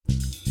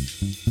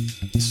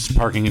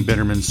Parking in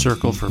Bitterman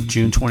Circle for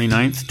June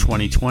 29th,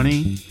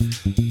 2020.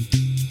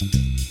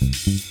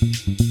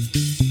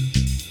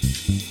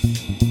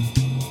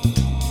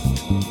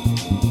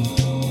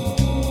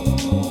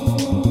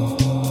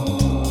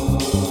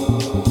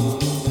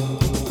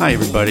 Hi,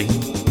 everybody.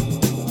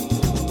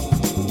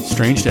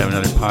 Strange to have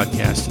another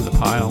podcast in the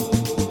pile.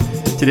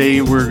 Today,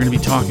 we're going to be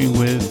talking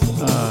with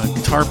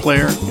guitar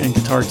player and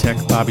guitar tech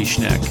Bobby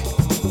Schneck.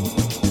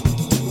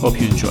 Hope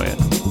you enjoy it.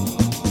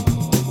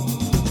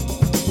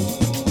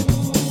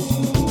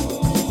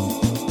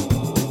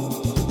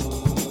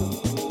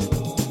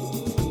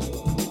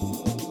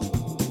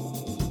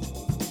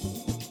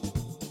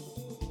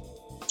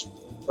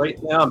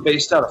 Right now, I'm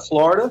based out of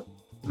Florida.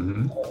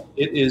 Mm-hmm.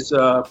 It is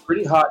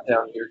pretty hot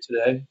down here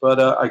today, but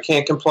I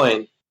can't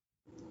complain.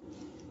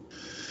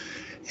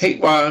 Hey,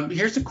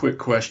 here's a quick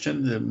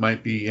question that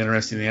might be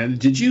interesting to answer.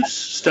 Did you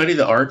study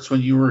the arts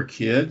when you were a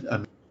kid? I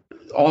mean,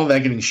 all of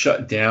that getting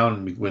shut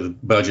down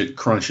with budget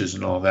crunches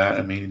and all that.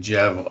 I mean, did you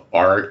have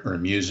art or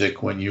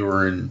music when you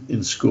were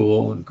in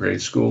school, in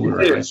grade school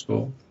or high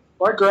school?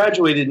 Well, I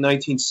graduated in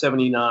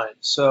 1979.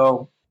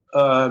 So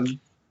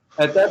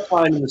at that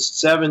time in the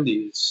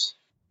 70s,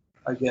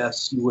 I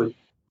guess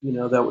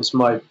that was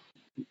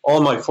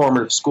all my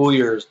formative school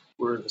years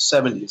were in the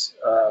 70s.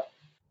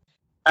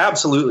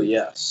 Absolutely,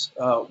 yes.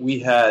 We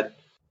had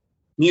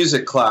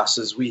music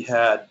classes. We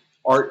had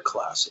art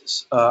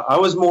classes. I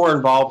was more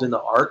involved in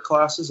the art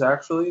classes,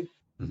 actually,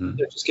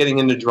 just getting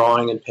into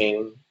drawing and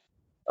painting.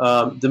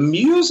 The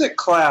music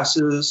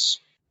classes,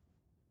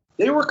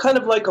 they were kind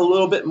of like a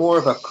little bit more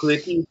of a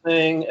cliquey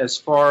thing as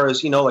far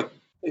as, it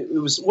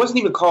wasn't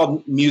even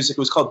called music.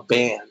 It was called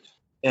band.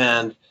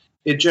 And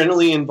it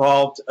generally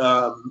involved,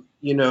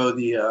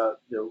 the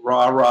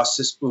rah-rah,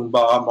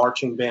 sis-boom-bah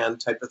marching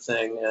band type of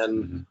thing,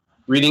 and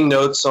reading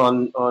notes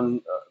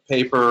on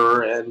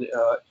paper, and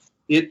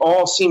it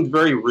all seemed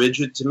very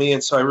rigid to me,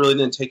 and so I really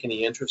didn't take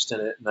any interest in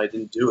it, and I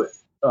didn't do it.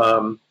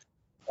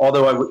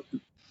 Although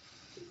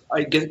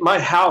I get my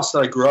house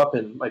that I grew up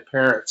in, my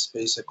parents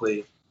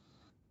basically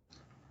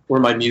were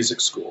my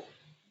music school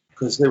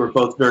because they were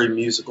both very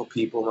musical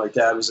people. My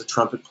dad was a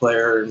trumpet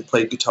player and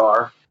played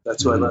guitar.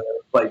 That's who I learned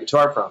to play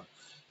guitar from.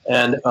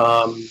 And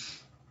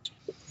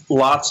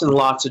lots and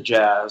lots of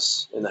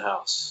jazz in the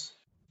house,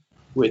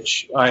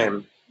 which I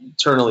am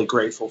eternally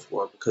grateful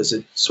for because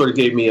it sort of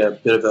gave me a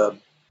bit of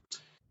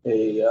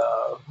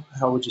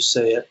how would you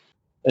say it,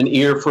 an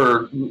ear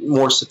for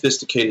more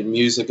sophisticated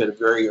music at a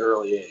very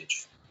early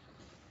age.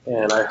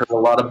 And I heard a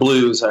lot of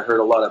blues. I heard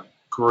a lot of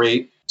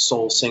great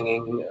soul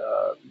singing,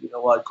 a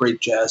lot of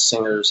great jazz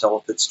singers, Ella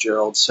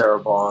Fitzgerald, Sarah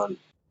Vaughan,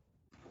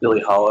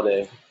 Billie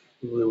Holiday.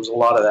 There was a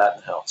lot of that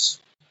in the house.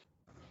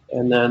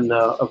 And then,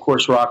 of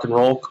course, rock and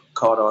roll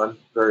caught on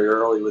very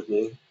early with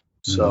me.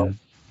 So,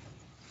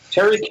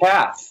 Terry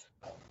Kath,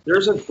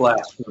 there's a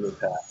blast from the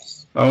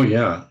past. Oh,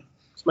 yeah.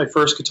 He's my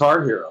first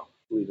guitar hero,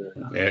 believe it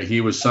or not. Yeah, he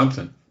was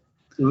something.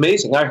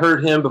 Amazing. I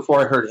heard him before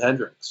I heard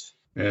Hendrix.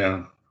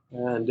 Yeah.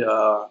 And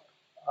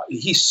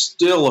he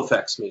still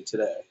affects me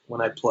today when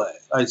I play.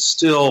 I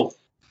still,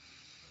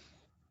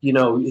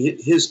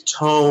 his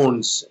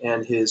tones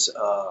and his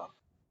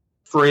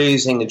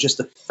phrasing and just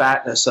the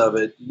fatness of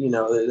it,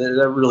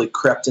 that really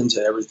crept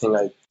into everything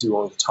I do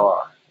on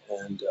guitar.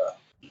 And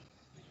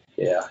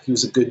he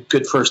was a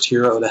good first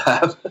hero to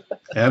have.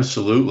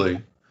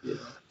 Absolutely. Yeah.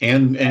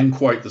 And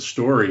quite the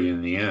story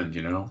in the end,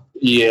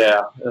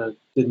 Yeah,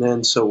 didn't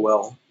end so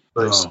well.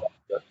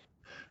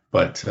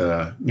 But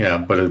a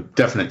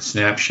definite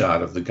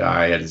snapshot of the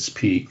guy at his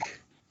peak.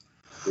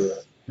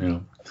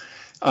 Yeah.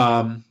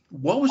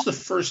 What was the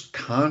first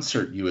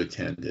concert you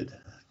attended?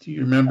 Do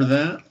you remember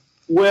that?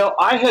 Well,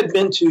 I had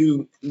been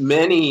to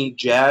many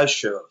jazz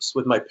shows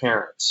with my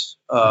parents.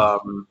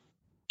 Chuck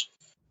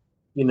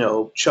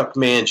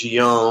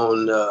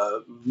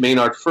Mangione,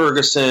 Maynard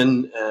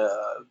Ferguson,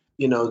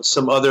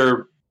 some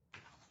other,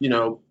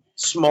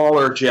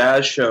 smaller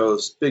jazz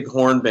shows, big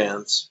horn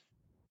bands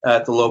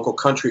at the local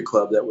country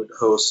club that would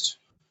host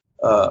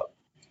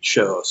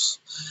shows.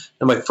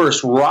 And my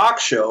first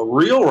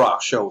real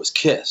rock show was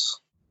Kiss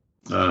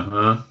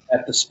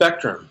at the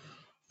Spectrum.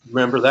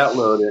 Remember that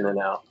load in and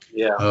out?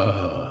 Yeah.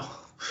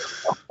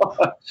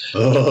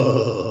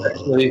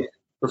 Actually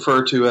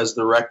referred to as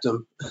the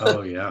rectum.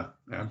 Oh, yeah,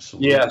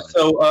 absolutely. Yeah,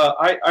 so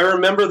I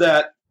remember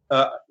that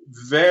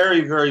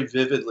very, very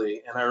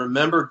vividly. And I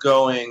remember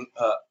going,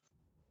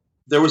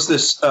 there was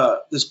this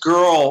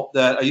girl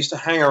that I used to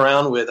hang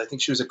around with. I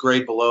think she was a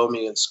grade below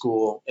me in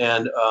school.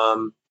 And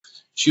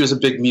she was a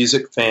big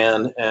music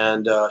fan,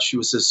 and she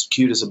was as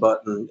cute as a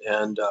button.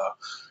 And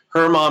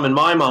her mom and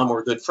my mom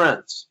were good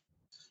friends.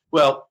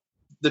 Well,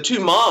 the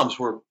two moms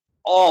were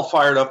all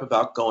fired up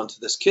about going to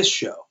this Kiss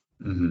show.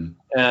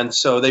 And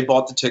so they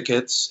bought the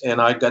tickets, and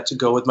I got to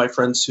go with my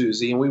friend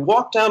Susie, and we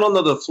walked down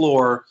onto the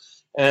floor,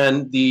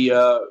 and the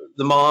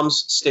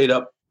moms stayed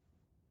up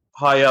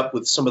high up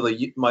with some of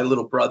my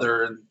little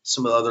brother and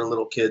some of the other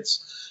little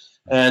kids.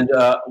 And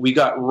we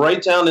got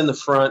right down in the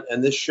front,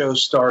 and this show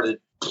started.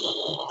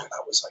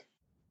 I was like,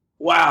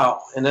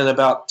 wow. And then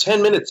about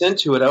 10 minutes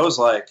into it, I was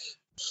like,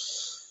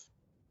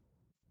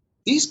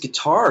 these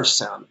guitars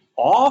sound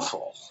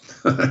awful.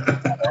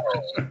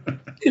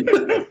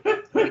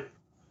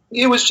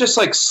 It was just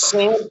like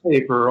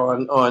sandpaper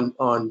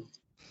on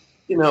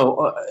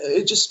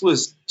it just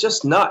was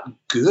just not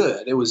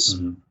good. It was,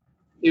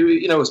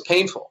 it was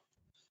painful.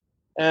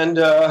 And,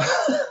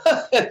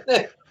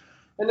 and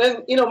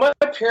then, my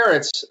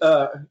parents,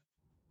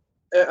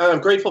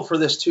 I'm grateful for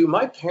this too.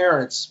 My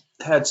parents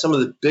had some of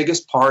the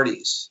biggest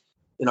parties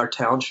in our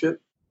township.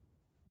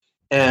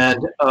 And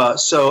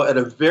so at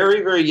a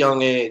very, very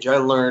young age, I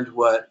learned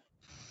what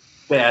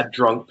bad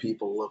drunk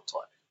people looked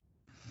like.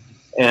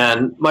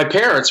 And my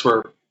parents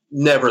were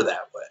never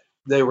that way.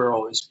 They were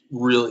always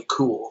really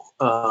cool,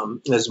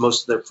 as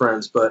most of their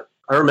friends. But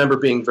I remember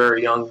being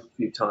very young a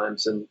few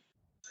times. And,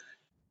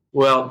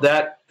 well,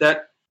 those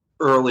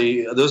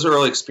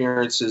early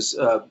experiences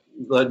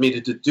led me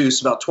to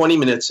deduce about 20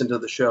 minutes into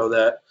the show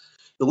that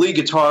the lead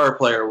guitar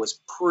player was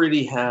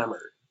pretty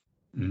hammered.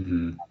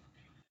 Mm-hmm.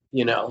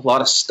 A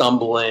lot of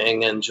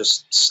stumbling and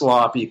just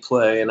sloppy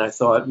play. And I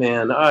thought,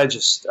 man, I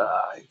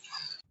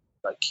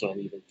can't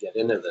even get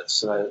into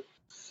this. And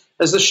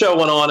as the show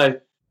went on, I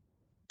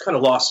kind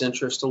of lost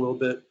interest a little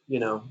bit,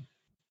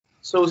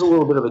 So it was a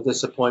little bit of a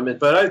disappointment.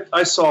 But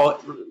I saw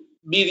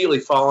immediately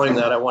following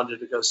that, I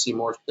wanted to go see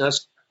more.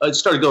 I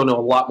started going to a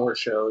lot more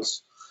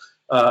shows.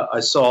 I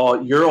saw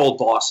Your Old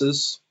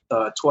Bosses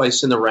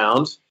twice in the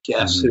round.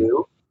 Guess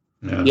who?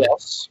 Yeah.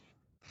 Yes.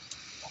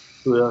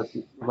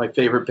 My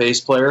favorite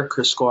bass player,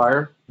 Chris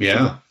Squire.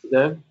 Yeah.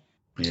 Then.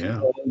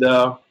 Yeah. And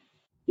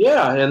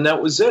and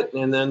that was it.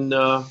 And then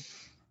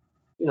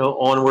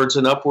onwards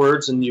and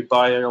upwards, and you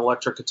buy an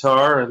electric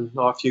guitar, and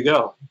off you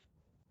go.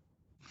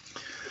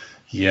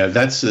 Yeah,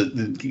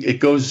 it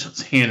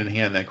goes hand in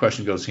hand. That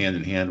question goes hand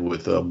in hand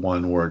with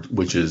one word,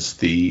 which is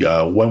the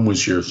when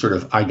was your sort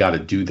of I got to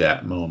do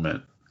that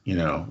moment?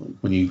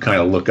 When you kind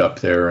of look up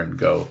there and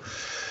go,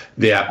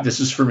 yeah, this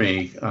is for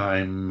me.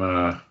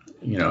 I'm,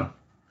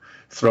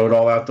 throw it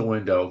all out the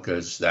window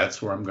because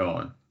that's where I'm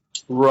going.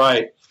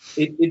 Right.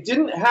 It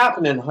didn't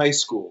happen in high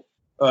school.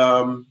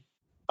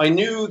 I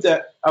knew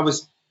that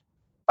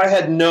I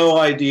had no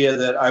idea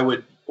that I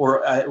would,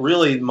 or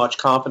really much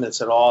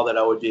confidence at all that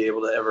I would be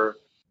able to ever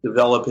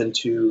develop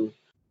into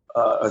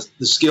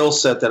the skill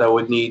set that I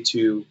would need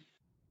to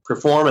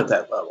perform at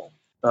that level.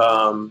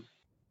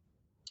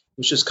 It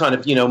was just kind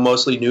of,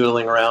 mostly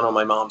noodling around on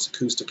my mom's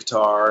acoustic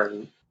guitar.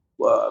 And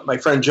my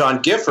friend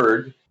John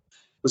Gifford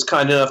was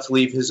kind enough to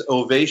leave his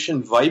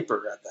Ovation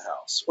Viper at the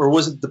house. Or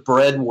was it the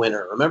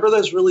Breadwinner? Remember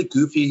those really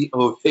goofy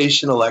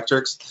Ovation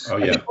electrics? Oh,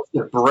 yeah. I think it was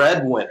the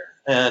Breadwinner,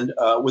 and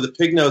with a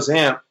pig nose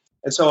amp.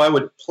 And so I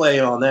would play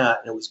on that,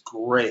 and it was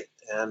great.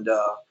 And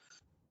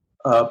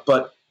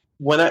but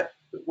when I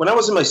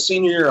was in my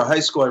senior year of high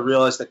school, I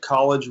realized that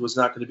college was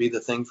not going to be the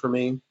thing for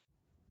me.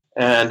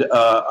 And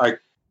I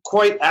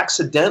quite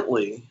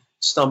accidentally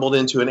stumbled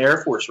into an Air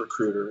Force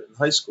recruiter in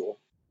high school.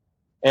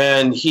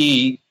 And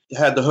he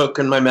had the hook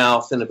in my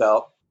mouth in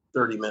about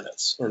 30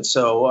 minutes. And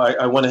so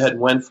I went ahead and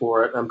went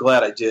for it. I'm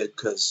glad I did,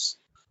 because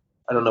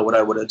I don't know what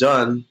I would have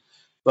done.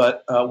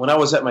 But when I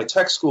was at my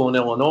tech school in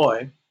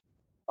Illinois,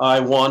 I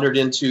wandered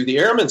into the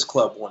Airmen's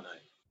Club one night.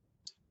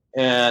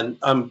 And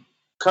I'm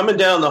coming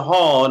down the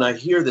hall, and I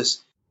hear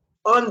this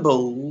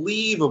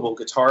unbelievable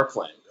guitar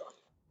playing going,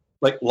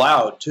 like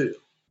loud too.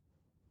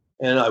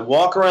 And I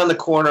walk around the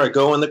corner, I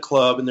go in the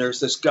club, and there's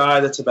this guy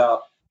that's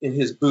about, in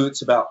his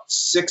boots, about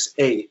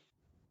 6'8",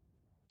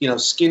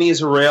 skinny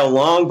as a rail,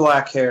 long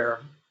black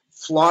hair,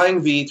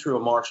 flying V through a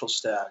Marshall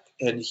stack.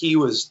 And he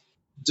was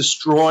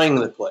destroying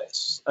the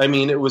place. I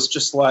mean, it was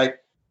just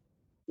like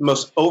the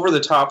most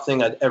over-the-top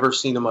thing I'd ever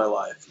seen in my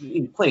life.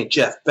 He was playing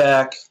Jeff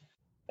Beck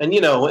and,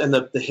 and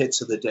the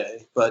hits of the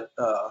day. But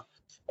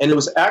and it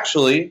was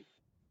actually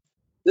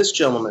this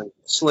gentleman,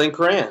 Slink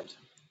Rand.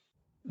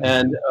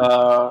 And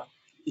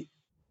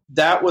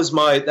that was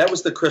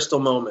the crystal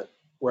moment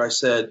where I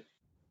said,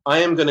 I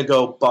am going to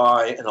go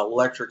buy an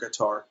electric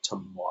guitar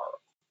tomorrow.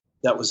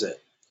 That was it.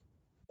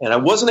 And I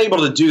wasn't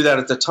able to do that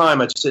at the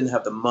time. I just didn't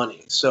have the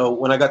money. So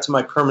when I got to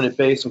my permanent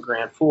base in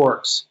Grand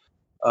Forks,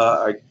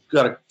 I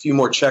got a few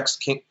more checks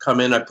come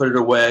in. I put it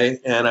away,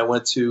 and I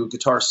went to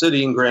Guitar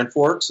City in Grand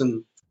Forks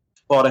and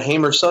bought a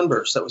Hamer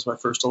Sunburst. That was my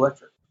first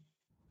electric.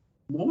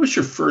 What was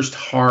your first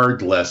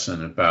hard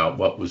lesson about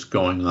what was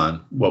going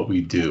on, what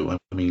we do?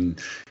 I mean,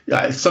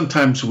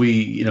 sometimes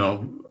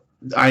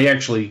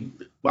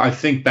I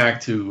think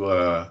back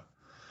to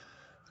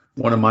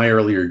one of my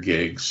earlier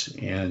gigs,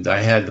 and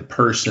I had the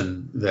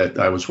person that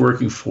I was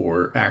working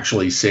for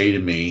actually say to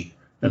me,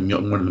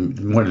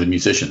 one of the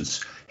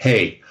musicians,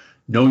 "Hey,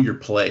 know your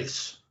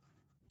place."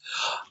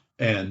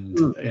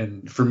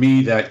 And for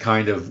me, that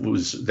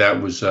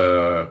was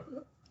a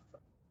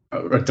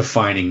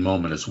defining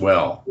moment as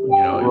well.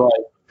 Right.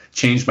 It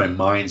changed my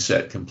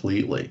mindset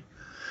completely.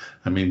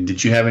 I mean,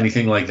 did you have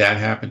anything like that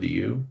happen to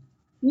you?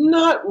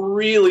 Not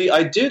really.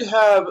 I did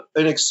have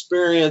an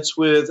experience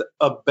with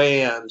a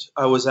band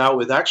I was out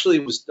with.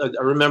 Actually,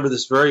 I remember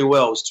this very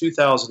well. It was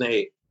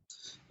 2008.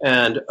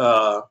 And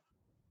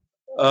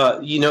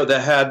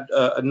that had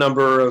a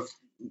number of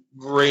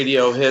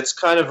radio hits,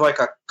 kind of like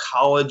a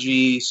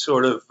college-y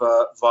sort of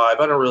vibe.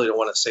 I don't really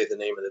want to say the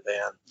name of the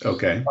band.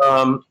 Okay.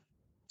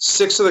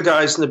 6 of the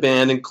guys in the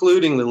band,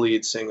 including the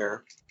lead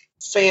singer,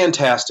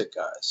 fantastic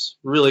guys,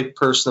 really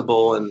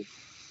personable and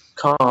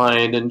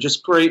kind and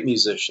just great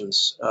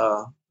musicians.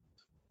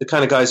 The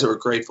kind of guys that were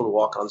grateful to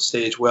walk on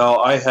stage. Well,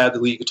 I had the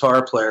lead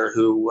guitar player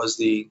who was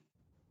the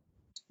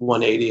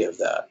 180 of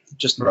that.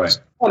 Just right.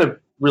 Kind of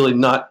really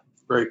not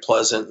very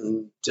pleasant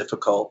and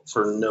difficult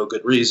for no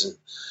good reason.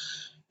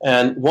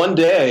 And one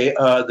day,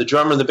 the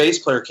drummer and the bass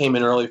player came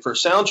in early for a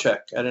sound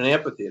check at an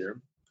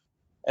amphitheater.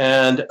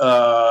 And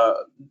I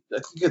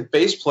think the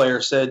bass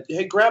player said,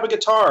 "Hey, grab a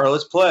guitar,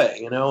 let's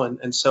play,"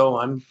 and so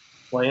I'm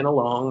playing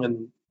along,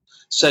 and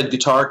said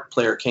guitar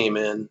player came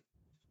in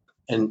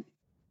and,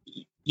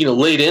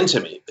 laid into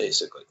me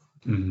basically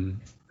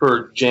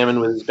for jamming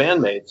with his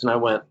bandmates. And I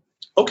went,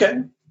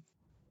 "Okay,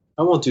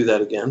 I won't do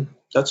that again.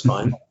 That's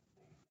fine."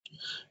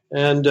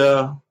 And,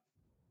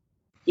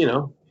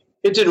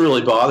 it didn't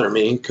really bother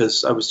me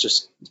because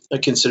I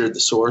considered the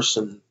source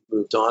and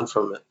moved on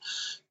from it.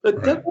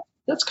 But right.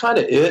 That's kind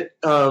of it.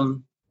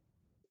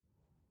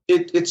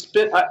 It's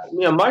been,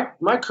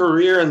 my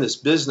career in this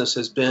business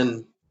has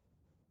been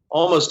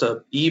almost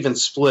a even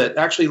split,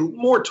 actually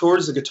more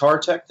towards the guitar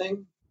tech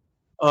thing,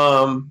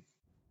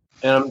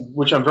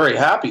 which I'm very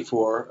happy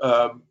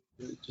for.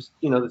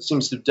 It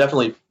seems to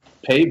definitely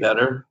pay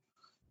better,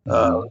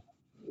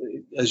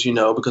 as you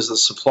know, because of the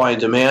supply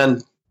and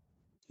demand,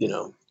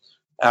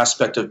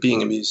 aspect of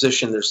being a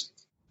musician. There's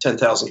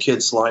 10,000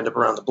 kids lined up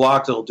around the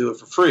block that'll do it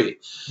for free.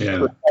 Yeah.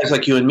 But guys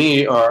like you and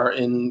me are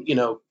in,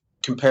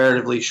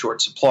 comparatively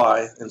short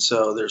supply, and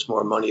so there's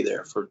more money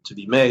there to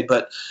be made.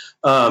 But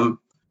I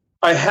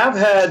have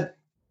had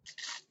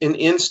an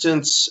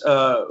instance,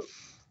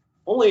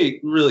 only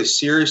really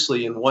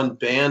seriously, in one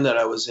band that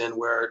I was in,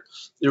 where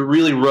it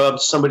really rubbed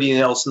somebody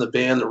else in the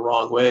band the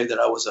wrong way, that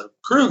I was a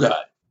crew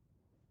guy.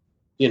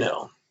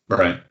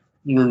 Right.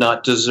 You're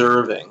not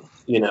deserving.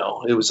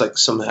 It was like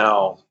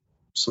somehow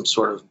some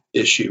sort of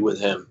issue with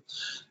him.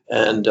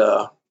 And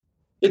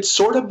it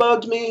sort of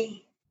bugged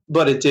me,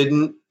 but it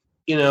didn't.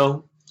 He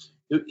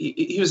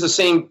was the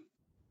same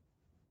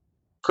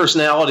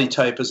personality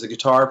type as the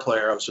guitar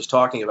player I was just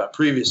talking about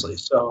previously.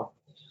 So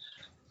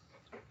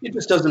it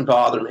just doesn't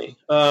bother me.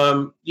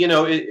 I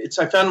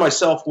found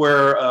myself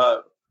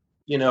where,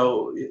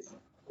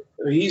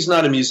 he's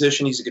not a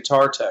musician, he's a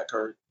guitar tech,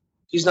 or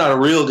he's not a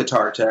real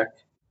guitar tech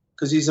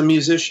because he's a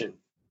musician,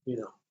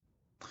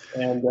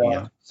 And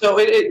so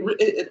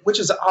it which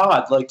is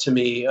odd, like, to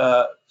me,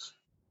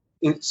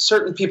 in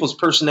certain people's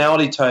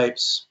personality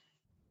types,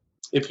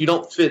 if you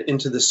don't fit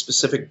into this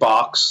specific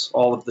box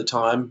all of the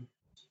time,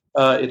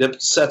 it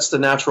upsets the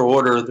natural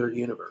order of their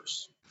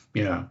universe.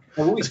 Yeah.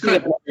 And we see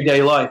it in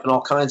everyday life and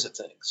all kinds of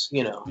things,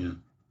 Yeah.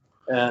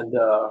 And,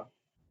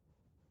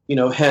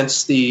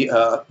 hence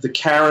the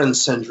Karen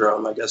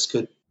syndrome, I guess,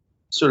 could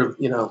sort of,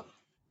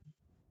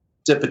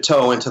 dip a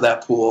toe into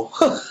that pool.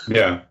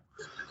 Yeah.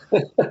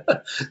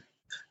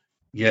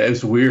 Yeah, it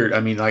was weird. I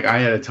mean, like, I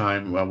had a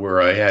time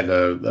where I had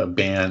a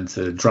band.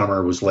 The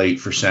drummer was late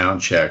for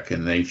sound check,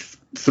 and they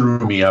threw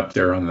me up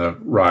there on the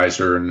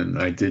riser,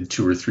 and I did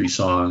 2 or 3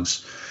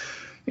 songs.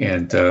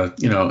 And,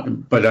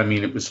 but I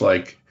mean, it was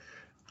like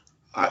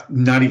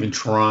not even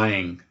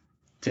trying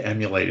to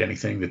emulate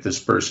anything that this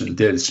person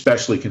did,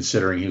 especially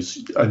considering he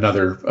was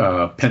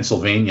another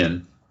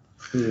Pennsylvanian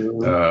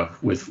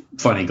with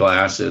funny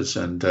glasses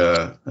and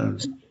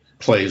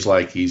plays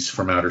like he's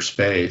from outer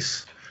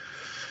space.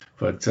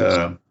 But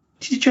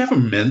did you have a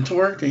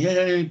mentor? Did you have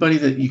anybody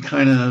that you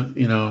kind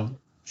of,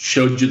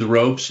 showed you the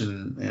ropes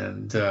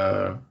and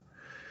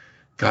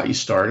got you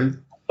started?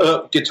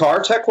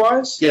 Guitar tech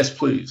wise? Yes,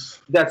 please.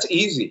 That's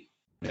easy.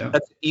 Yeah.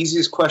 That's the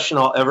easiest question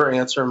I'll ever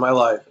answer in my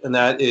life, and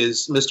that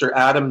is Mr.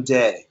 Adam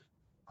Day.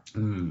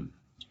 Mm.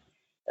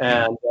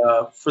 And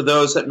for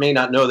those that may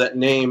not know that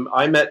name,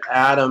 I met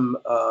Adam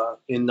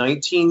in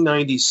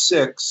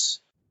 1996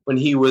 when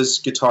he was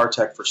guitar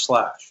tech for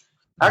Slash.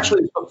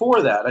 Actually,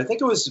 before that, I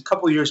think it was a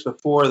couple of years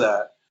before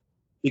that,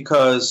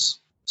 because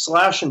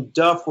Slash and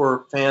Duff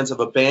were fans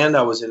of a band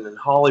I was in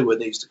Hollywood.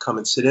 They used to come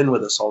and sit in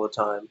with us all the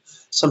time.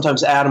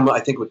 Sometimes Adam, I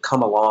think, would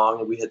come along,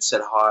 and we had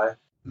said hi.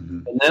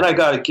 Mm-hmm. And then I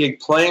got a gig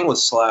playing with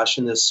Slash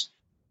in this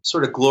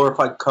sort of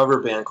glorified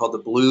cover band called the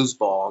Blues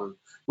Ball. And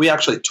we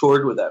actually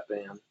toured with that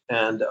band.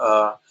 And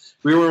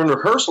we were in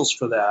rehearsals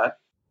for that,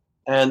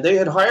 and they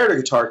had hired a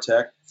guitar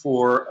tech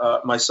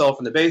for myself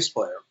and the bass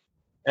player.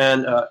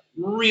 And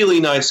really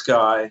nice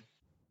guy.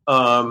 He,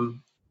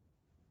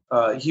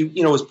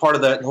 was part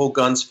of that whole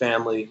Guns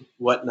family,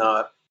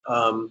 whatnot.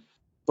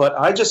 But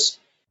I just,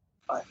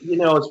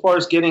 as far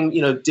as getting,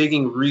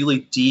 digging really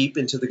deep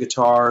into the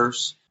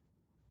guitars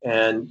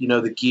and,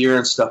 the gear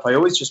and stuff, I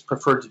always just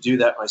preferred to do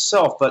that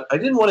myself. But I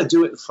didn't want to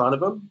do it in front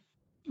of him.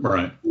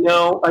 Right.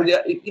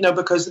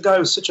 Because the guy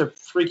was such a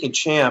freaking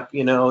champ.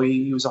 He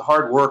was a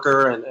hard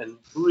worker and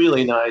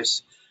really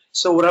nice.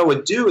 So what I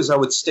would do is I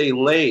would stay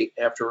late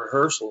after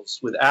rehearsals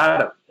with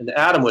Adam, and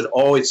Adam would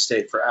always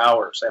stay for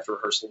hours after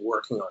rehearsal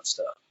working on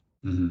stuff.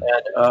 Mm-hmm.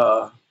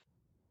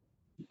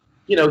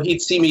 And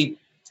he'd see me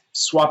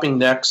swapping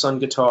necks on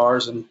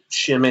guitars and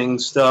shimming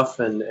stuff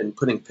and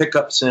putting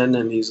pickups in,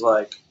 and he's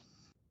like,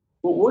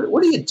 well,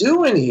 what are you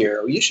doing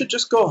here? You should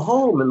just go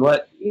home and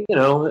I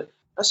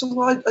said,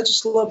 well, I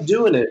just love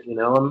doing it.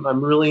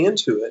 I'm really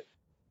into it.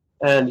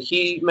 And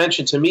he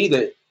mentioned to me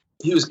that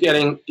he was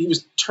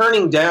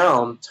turning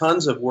down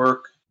tons of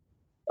work,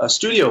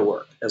 studio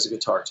work as a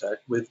guitar tech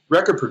with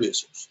record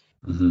producers.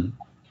 Mm-hmm.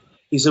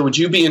 He said, would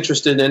you be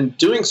interested in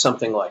doing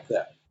something like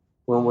that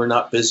when we're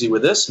not busy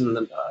with this? And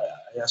then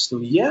I asked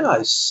him,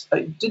 yeah, I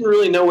didn't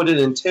really know what it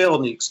entailed,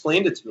 and he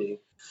explained it to me.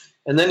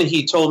 And then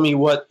he told me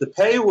what the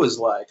pay was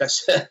like. I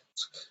said,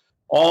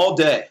 all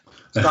day,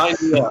 sign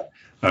me up.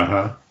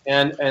 Uh-huh.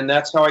 And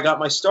that's how I got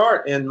my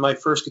start. And my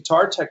first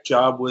guitar tech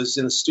job was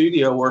in the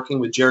studio working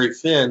with Jerry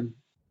Finn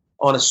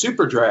on a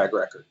Super Drag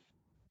record,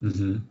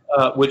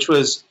 mm-hmm. Which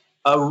was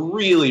a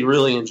really,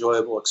 really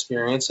enjoyable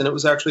experience. And it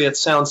was actually at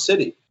Sound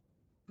City.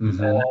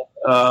 Mm-hmm. And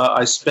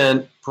I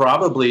spent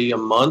probably a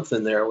month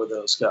in there with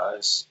those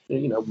guys,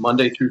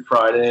 Monday through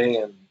Friday,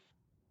 and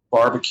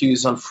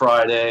barbecues on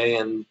Friday.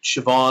 And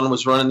Siobhan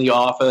was running the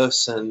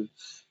office, and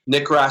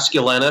Nick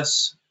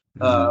Raskulenis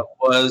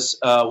was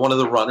one of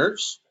the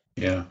runners.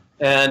 Yeah.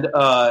 And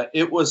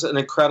it was an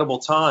incredible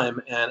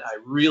time, and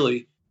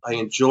I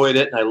enjoyed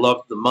it, and I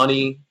loved the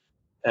money.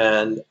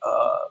 And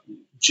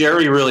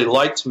Jerry really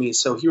liked me,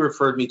 so he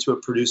referred me to a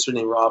producer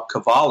named Rob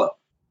Cavallo.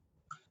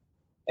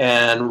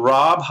 And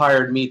Rob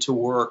hired me to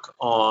work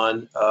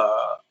on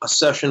a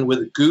session with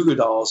the Goo Goo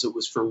Dolls. It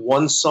was for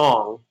one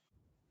song,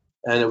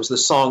 and it was the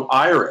song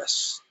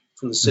Iris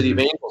from the City of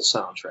Angels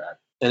soundtrack.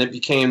 And it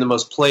became the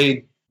most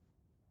played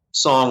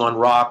song on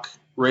rock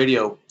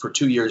radio for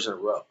 2 years in a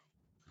row.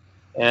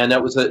 And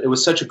it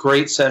was such a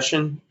great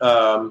session.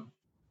 And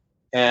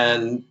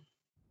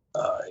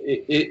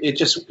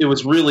it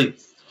was really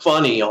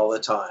funny all the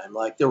time.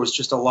 Like, there was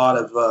just a lot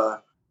of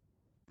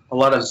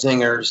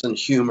zingers and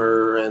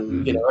humor,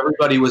 and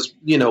everybody was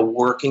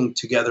working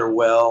together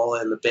well,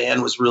 and the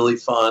band was really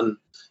fun.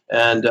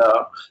 And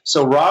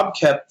so Rob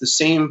kept the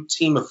same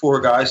team of 4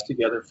 guys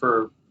together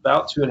for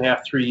about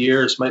 2.5, 3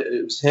 years.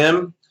 It was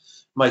him,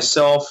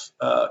 myself,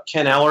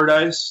 Ken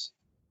Allardyce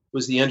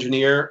was the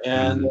engineer,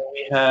 and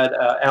we had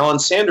Alan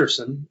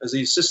Sanderson as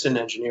the assistant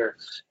engineer.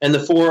 And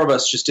the 4 of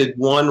us just did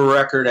one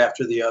record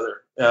after the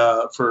other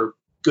for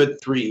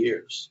good 3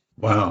 years.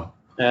 Wow.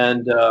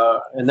 And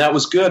that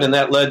was good, and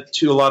that led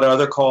to a lot of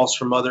other calls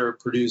from other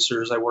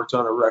producers. I worked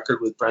on a record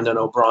with Brendan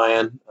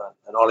O'Brien,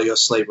 an Audio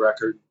Slave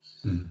record,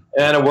 and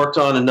I worked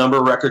on a number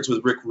of records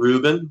with Rick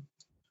Rubin,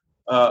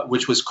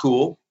 which was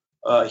cool.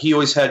 He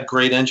always had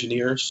great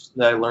engineers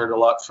that I learned a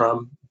lot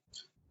from.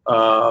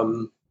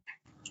 I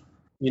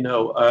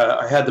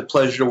had the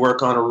pleasure to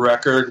work on a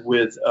record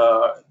with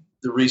the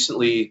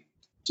recently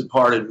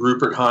departed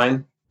Rupert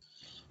Hine,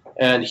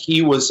 and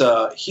he was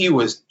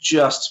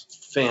just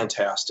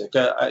fantastic.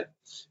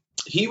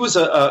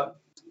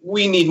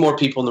 We need more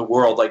people in the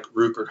world like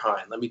Rupert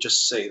Hine. Let me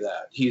just say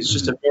that. He's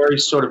just a very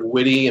sort of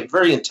witty and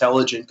very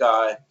intelligent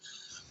guy,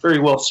 very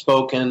well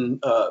spoken,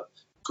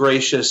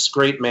 gracious,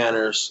 great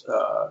manners.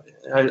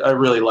 I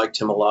really liked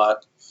him a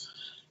lot.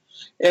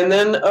 And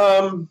then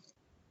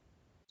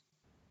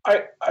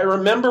I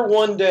remember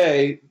one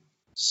day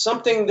I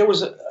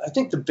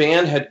think the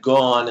band had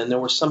gone, and there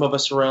were some of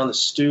us around the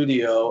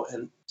studio,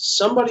 and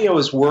somebody I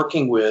was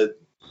working with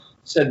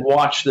said,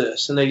 watch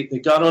this. And they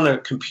got on a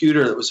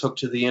computer that was hooked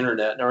to the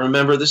internet. And I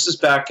remember this is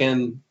back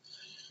in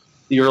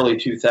the early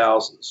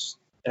 2000s,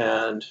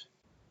 and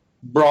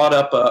brought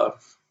up a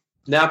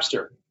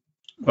Napster.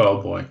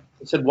 Oh boy.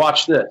 It said,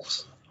 watch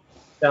this.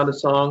 Found a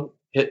song,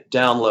 hit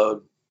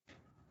download.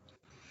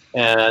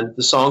 And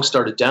the song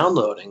started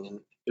downloading, and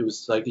it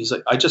was like, he's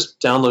like, I just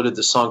downloaded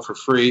the song for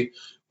free.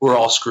 We're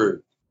all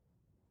screwed.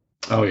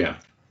 Oh yeah.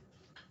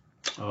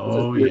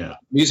 Oh yeah.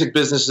 Music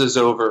business is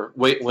over.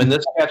 Wait, when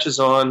this catches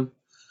on,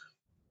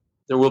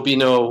 there will be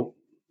no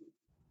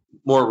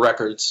more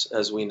records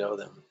as we know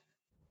them.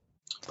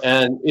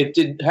 And it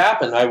did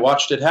happen. I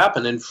watched it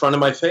happen in front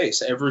of my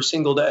face every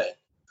single day.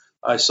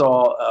 I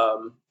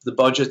saw the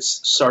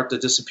budgets start to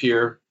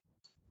disappear.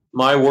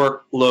 My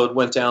workload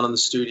went down in the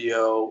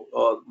studio.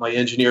 My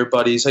engineer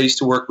buddies, I used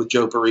to work with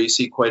Joe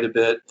Barresi quite a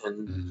bit,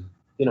 and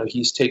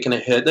he's taken a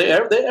hit.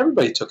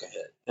 Everybody took a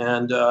hit,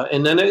 and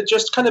then it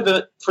just kind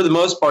of, for the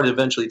most part,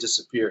 eventually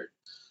disappeared.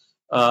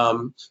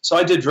 So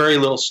I did very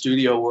little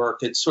studio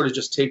work. It sort of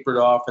just tapered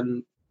off,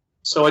 and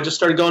so I just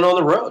started going on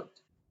the road,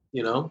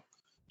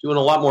 doing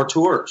a lot more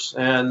tours,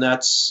 and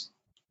that's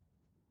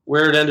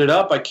where it ended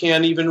up. I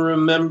can't even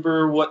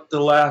remember what the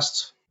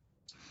last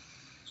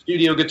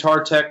studio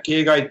guitar tech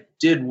gig I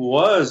did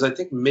was. I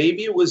think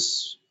maybe it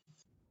was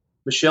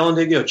Michelle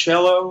and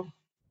Cello.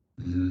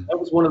 That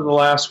was one of the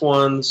last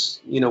ones.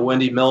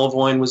 Wendy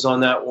Melvoin was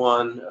on that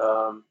one.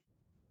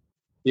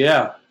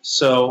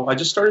 So I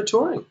just started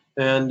touring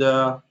and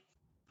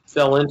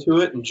fell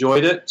into it,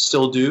 enjoyed it,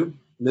 still do,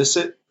 miss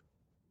it.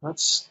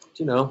 that's,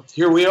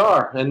 here we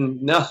are,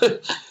 and now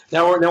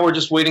we're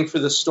just waiting for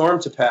the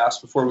storm to pass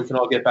before we can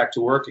all get back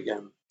to work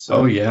again. So,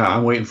 Oh yeah,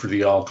 I'm waiting for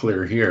the all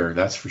clear here.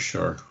 That's for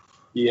sure.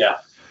 yeah.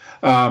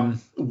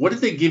 What did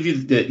they give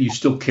you that you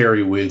still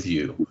carry with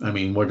you? I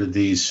mean, what are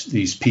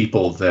these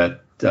people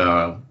that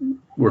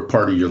were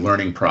part of your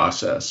learning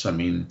process? I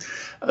mean,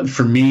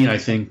 for me, I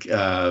think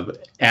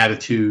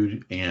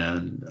attitude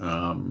and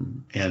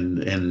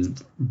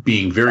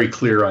being very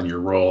clear on your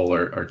role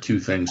are two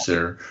things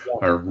that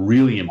are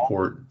really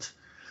important.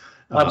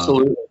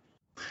 Absolutely.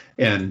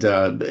 And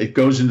it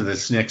goes into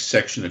this next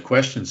section of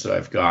questions that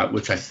I've got,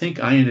 which I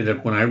think I ended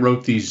up, when I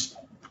wrote these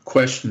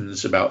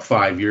questions about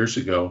 5 years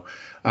ago,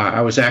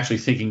 I was actually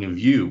thinking of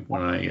you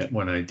when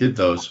I did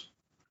those.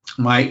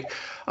 I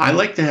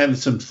like to have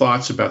some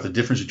thoughts about the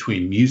difference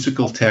between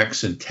musical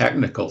techs and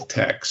technical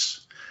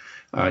techs.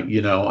 I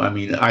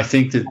mean, I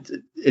think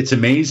that it's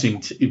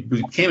amazing. It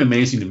became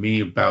amazing to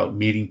me about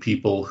meeting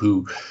people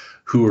who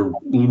are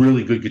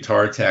really good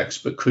guitar techs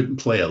but couldn't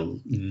play a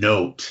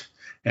note.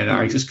 And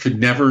I just could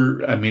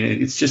never. I mean,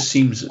 it just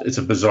seems it's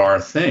a bizarre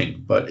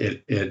thing, but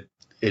they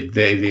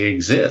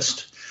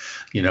exist.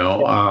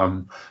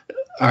 Then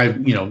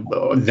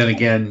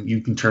again,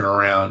 you can turn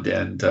around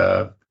and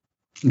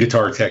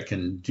guitar tech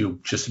can do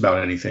just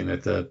about anything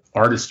that the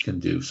artist can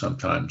do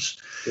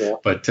sometimes. Yeah.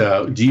 But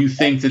do you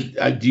think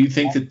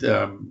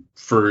that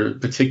for a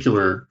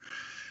particular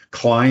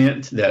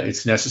client that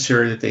it's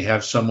necessary that they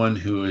have someone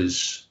who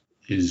is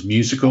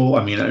musical?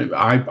 I mean,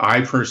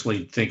 I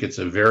personally think it's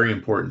a very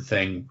important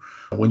thing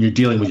when you're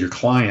dealing with your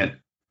client,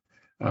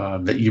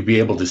 that you be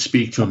able to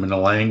speak to him in a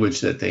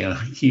language that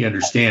he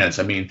understands.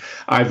 I mean,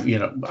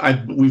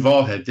 we've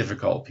all had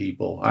difficult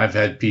people. I've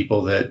had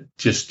people that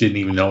just didn't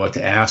even know what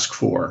to ask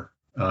for.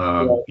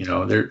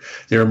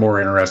 They're more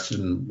interested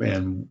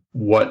in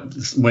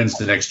when's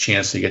the next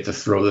chance they get to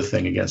throw the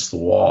thing against the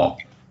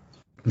wall.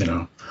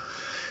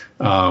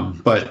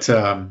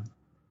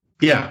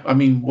 Yeah, I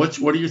mean, what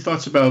are your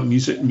thoughts about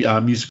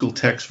musical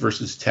techs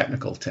versus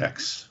technical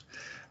techs?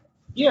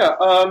 Yeah,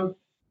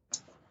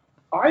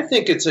 I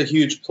think it's a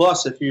huge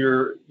plus if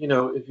you're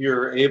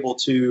able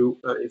to,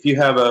 if you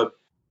have a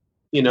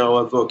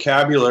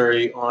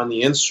vocabulary on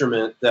the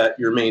instrument that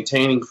you're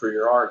maintaining for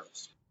your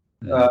artist.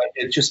 Mm-hmm.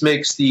 It just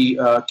makes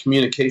the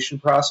communication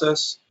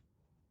process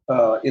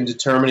in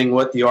determining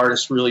what the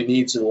artist really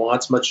needs and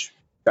wants much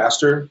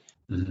faster.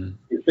 Mm-hmm.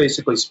 You're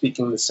basically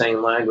speaking the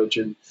same language,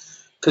 and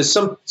because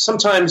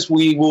sometimes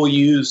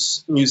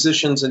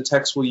musicians and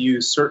techs will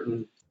use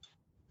certain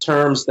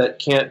terms that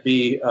can't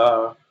be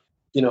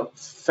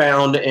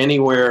found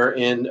anywhere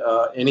in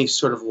any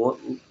sort of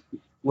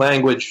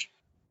language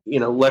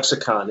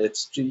lexicon.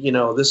 It's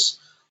this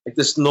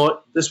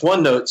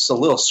one note's a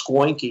little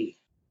squonky.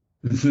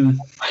 Mm-hmm.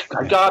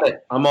 I got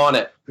it. I'm on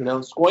it.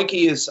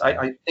 Squonky is.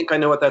 I think I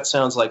know what that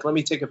sounds like. Let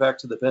me take it back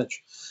to the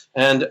bench,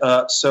 and it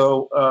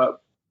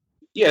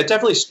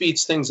definitely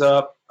speeds things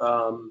up.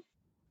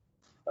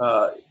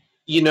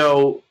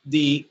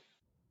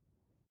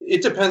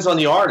 It depends on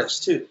the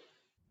artist too.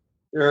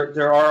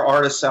 There are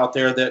artists out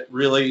there that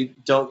really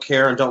don't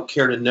care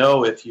to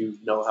know if you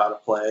know how to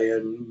play,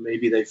 and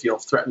maybe they feel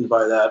threatened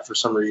by that for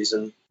some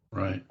reason.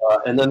 Right.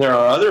 And then there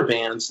are other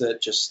bands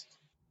that just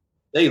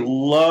they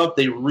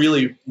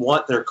really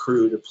want their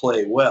crew to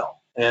play well,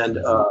 and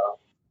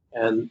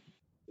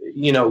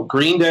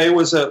Green Day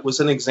was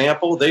an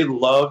example. They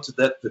loved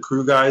that the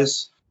crew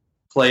guys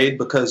played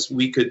because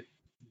we could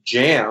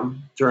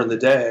jam during the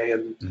day,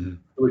 and mm-hmm.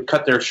 it would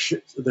cut their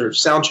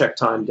sound check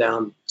time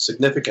down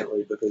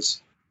significantly because,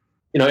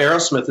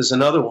 Aerosmith is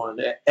another one.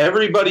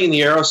 Everybody in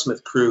the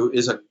Aerosmith crew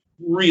is a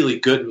really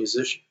good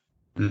musician.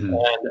 Mm-hmm.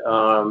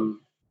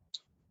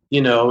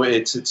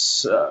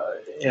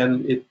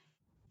 And,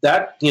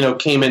 that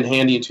came in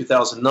handy in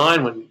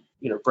 2009 when,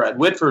 Brad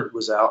Whitford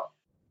was out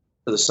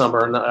for the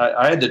summer, and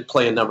I had to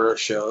play a number of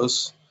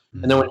shows.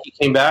 Mm-hmm. And then when he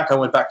came back, I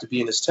went back to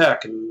being his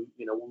tech, and,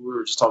 we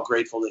were just all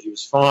grateful that he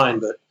was fine.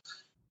 But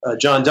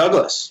John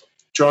Douglas,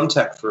 drum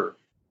tech for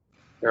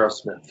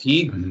Aerosmith,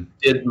 he mm-hmm.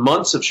 did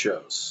months of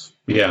shows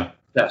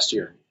last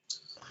year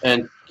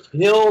and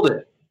killed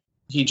it.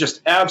 He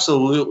just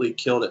absolutely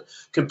killed it.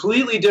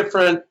 Completely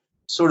different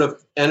sort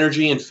of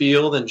energy and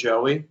feel than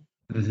Joey.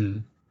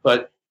 Mm-hmm.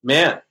 But,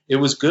 man, it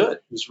was good.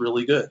 It was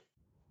really good.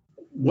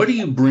 What do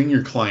you bring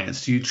your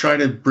clients? Do you try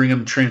to bring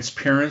them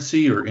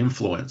transparency or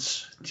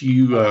influence? Do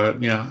you,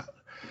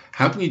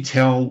 how can you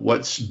tell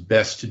what's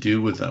best to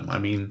do with them? I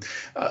mean,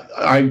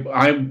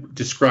 I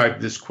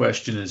describe this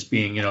question as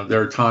being,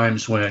 there are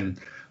times when,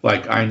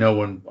 like, I know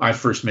when I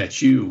first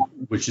met you,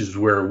 which is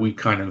where we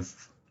kind of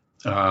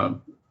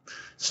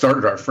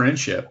started our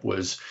friendship,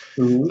 was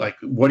mm-hmm. like,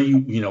 what are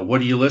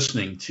you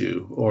listening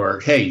to? Or,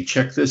 hey,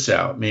 check this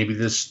out. Maybe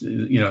this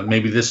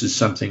is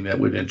something that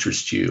would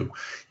interest you.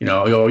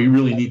 You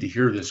really need to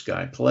hear this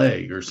guy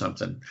play or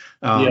something.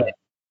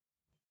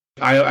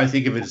 I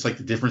think of it as like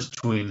the difference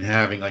between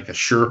having like a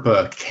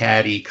Sherpa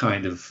caddy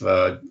kind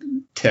of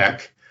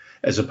tech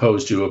as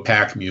opposed to a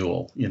pack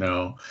mule. You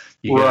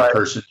get a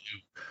person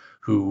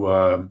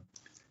who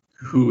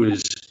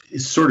is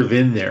is sort of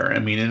in there. I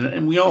mean,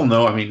 and we all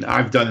know. I mean,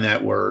 I've done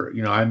that where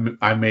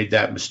I made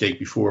that mistake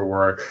before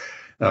where.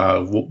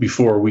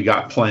 Before we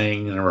got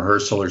playing in a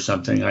rehearsal or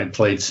something, I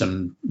played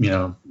some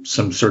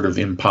sort of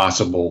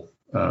impossible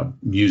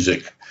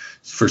music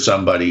for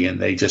somebody, and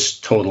they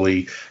just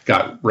totally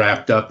got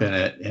wrapped up in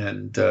it.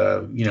 And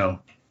the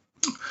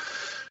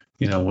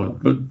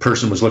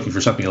person was looking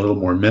for something a little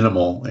more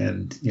minimal,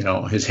 and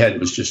his head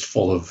was just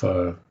full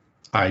of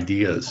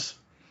ideas.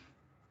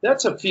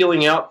 That's a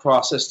feeling out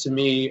process to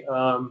me.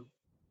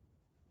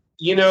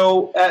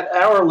 At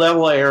our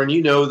level, Aaron,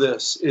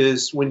 this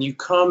is when you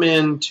come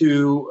in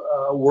to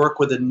work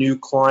with a new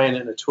client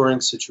in a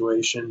touring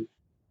situation.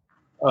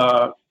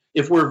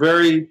 If we're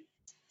very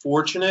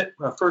fortunate,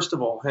 first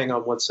of all, hang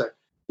on one sec.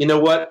 You know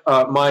what?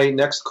 My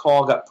next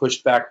call got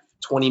pushed back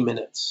 20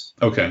 minutes.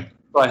 Okay.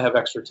 So I have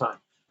extra time.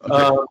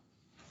 Okay.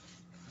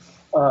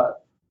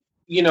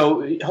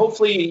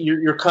 Hopefully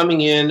you're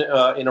coming in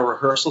a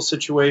rehearsal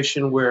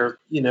situation where,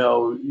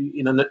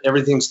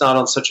 everything's not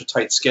on such a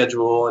tight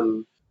schedule,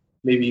 and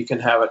maybe you can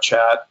have a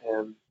chat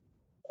and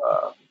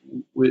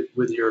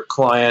with your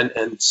client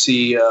and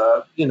see,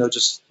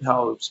 just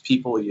how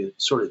people you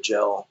sort of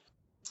gel.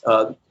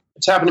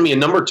 It's happened to me a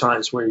number of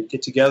times where you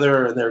get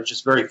together and they're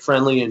just very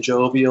friendly and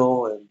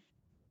jovial, and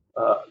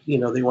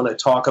they want to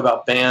talk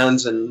about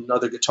bands and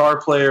other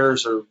guitar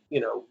players, or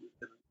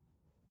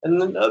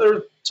and then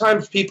other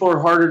times people are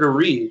harder to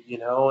read,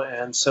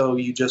 and so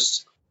you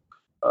just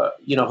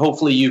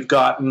hopefully you've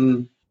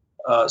gotten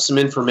some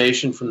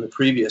information from the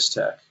previous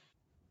tech.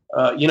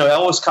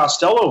 Elvis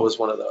Costello was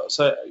one of those.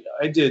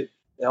 I did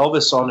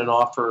Elvis on and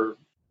off for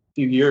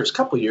a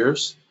couple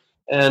years.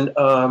 And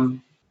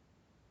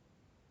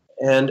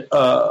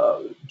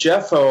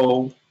Jeff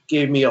O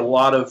gave me a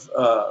lot of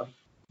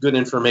good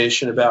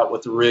information about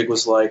what the rig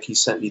was like. He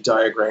sent me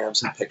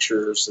diagrams and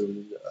pictures,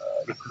 and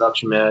the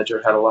production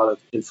manager had a lot of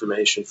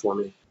information for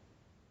me.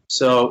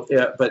 So,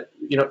 yeah, but,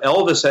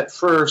 Elvis at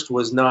first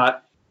was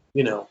not,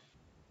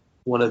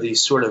 one of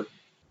these sort of,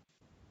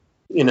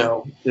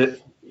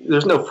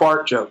 there's no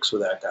fart jokes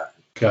with that guy.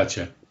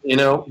 Gotcha.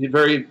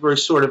 Very, very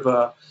sort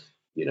of,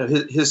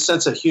 his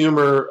sense of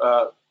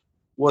humor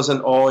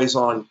wasn't always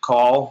on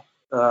call.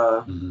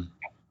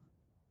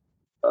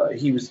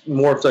 He was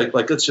more of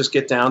like, let's just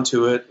get down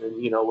to it, and,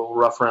 we'll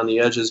rough around the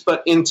edges.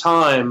 But in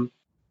time,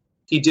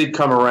 he did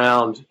come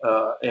around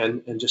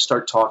and just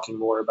start talking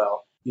more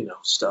about,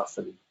 stuff.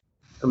 And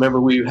I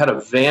remember we had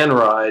a van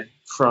ride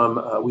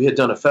from, we had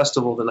done a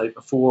festival the night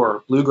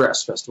before,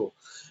 Bluegrass Festival.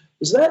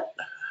 I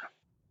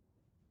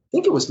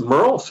think it was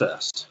Merle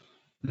Fest.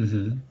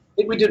 Mm-hmm. I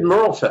think we did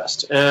Merle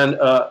Fest, and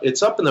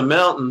it's up in the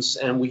mountains,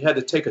 and we had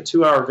to take a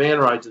 2-hour van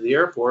ride to the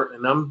airport,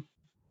 and I'm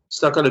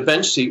stuck on a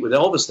bench seat with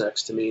Elvis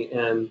next to me,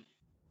 and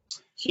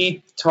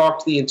he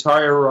talked the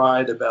entire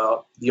ride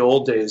about the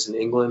old days in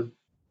England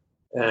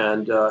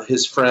and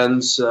his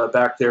friends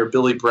back there,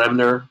 Billy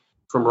Bremner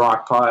from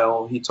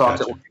Rockpile. He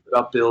talked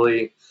about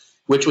Billy,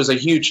 which was a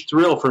huge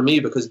thrill for me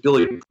because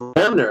Billy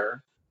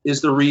Bremner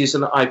is the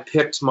reason I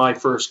picked my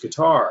first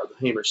guitar, the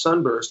Hamer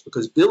Sunburst,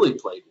 because Billy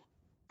played one.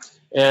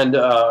 And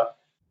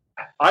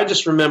I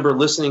just remember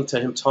listening to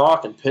him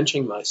talk and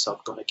pinching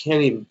myself, going, I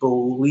can't even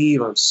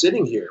believe I'm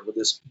sitting here with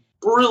this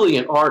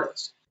brilliant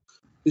artist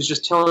who's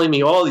just telling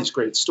me all these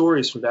great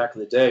stories from back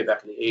in the day,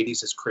 back in the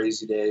 80s, his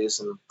crazy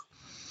days. And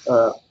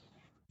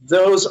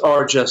those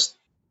are just,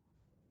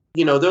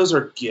 those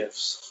are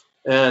gifts.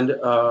 And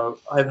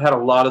I've had a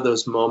lot of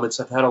those moments.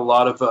 I've had a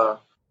lot of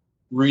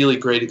really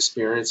great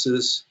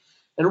experiences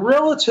and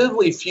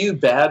relatively few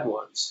bad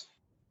ones.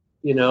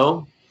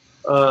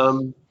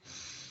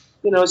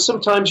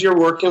 Sometimes you're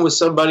working with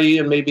somebody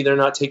and maybe they're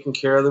not taking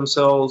care of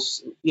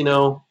themselves,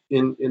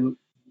 in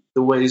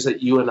the ways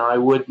that you and I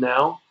would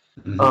now.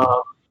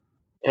 Mm-hmm.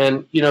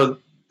 And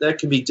that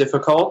can be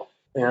difficult.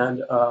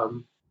 And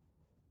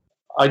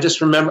I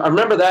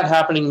remember that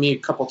happening to me a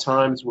couple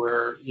times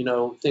where,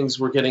 things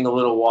were getting a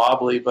little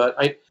wobbly, but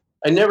I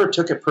never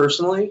took it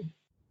personally.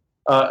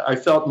 I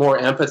felt more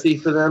empathy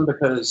for them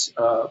because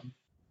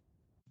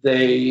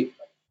they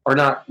are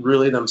not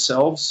really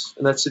themselves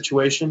in that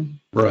situation.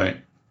 Right.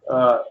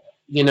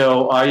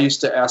 I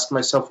used to ask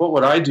myself, what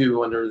would I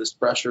do under this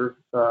pressure?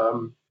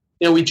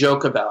 We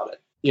joke about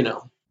it,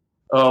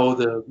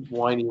 the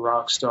whiny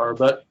rock star,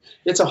 but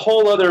it's a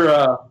whole other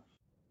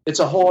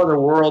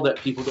world that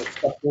people get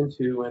stuck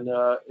into, and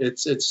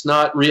it's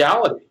not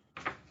reality,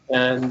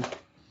 and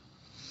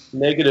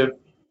negative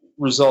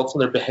results in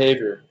their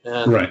behavior.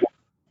 And right.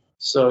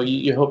 So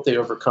you hope they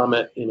overcome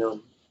it,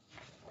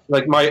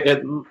 Like my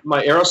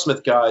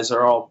Aerosmith guys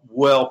are all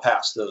well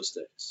past those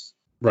days.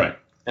 Right.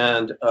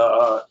 And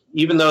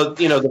even though,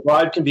 the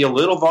vibe can be a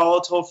little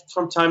volatile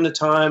from time to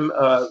time,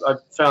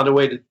 I've found a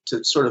way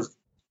to sort of,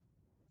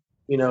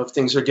 if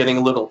things are getting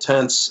a little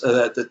tense,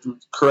 that the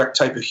correct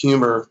type of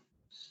humor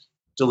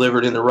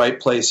delivered in the right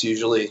place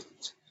usually,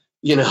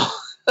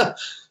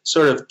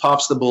 sort of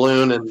pops the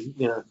balloon and,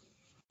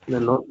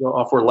 then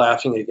off we're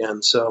laughing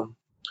again. So,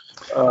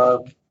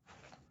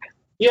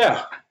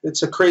 yeah,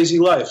 it's a crazy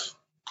life.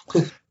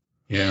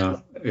 Yeah,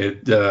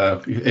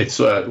 it's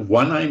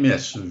one I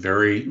miss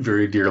very,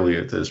 very dearly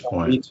at this Me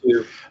point.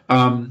 too.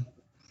 Um,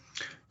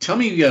 Tell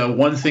me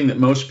one thing that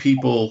most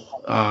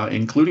people,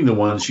 including the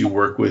ones you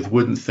work with,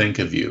 wouldn't think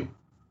of you.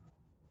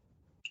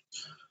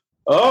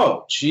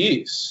 Oh,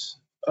 geez.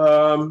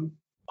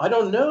 I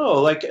don't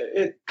know. Like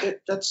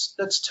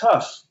that's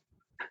tough.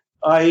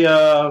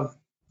 I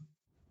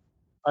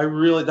I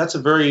really that's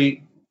a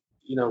very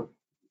you know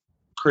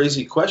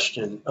crazy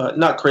question.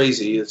 Not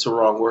crazy. It's a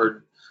wrong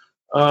word.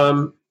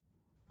 Um,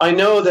 I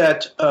know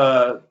that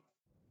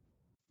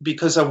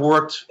because I've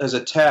worked as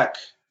a tech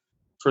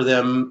for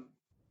them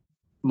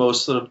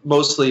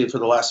mostly for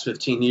the last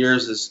 15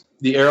 years, is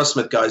the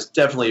Aerosmith guys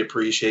definitely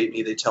appreciate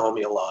me. They tell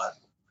me a lot.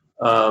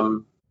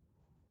 Um,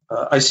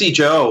 I see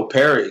Joe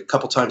Perry a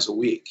couple times a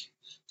week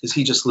because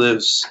he just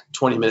lives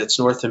 20 minutes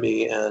north of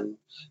me, and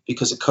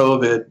because of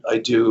COVID, I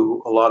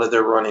do a lot of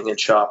their running and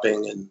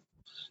shopping and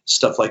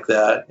stuff like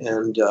that.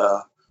 And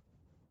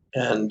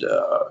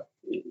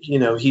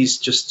he's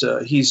just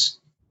he's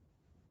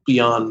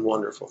beyond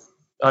wonderful.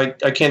 I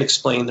can't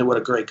explain what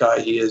a great guy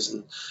he is,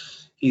 and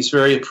he's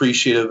very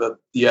appreciative of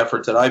the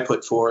effort that I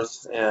put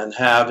forth and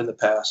have in the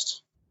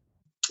past.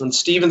 And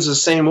Steven's the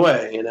same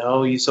way,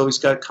 he's always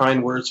got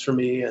kind words for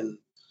me, and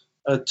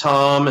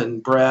Tom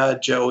and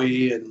Brad,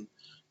 Joey, and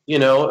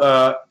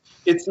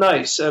it's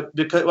nice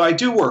because I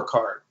do work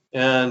hard,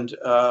 and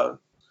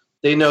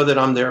they know that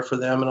I'm there for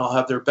them, and I'll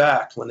have their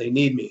back when they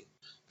need me.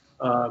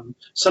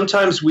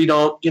 Sometimes we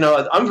don't,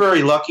 I'm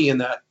very lucky in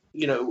that,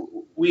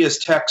 we as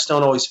techs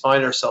don't always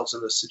find ourselves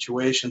in those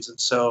situations. And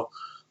so,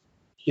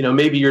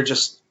 maybe you're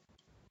just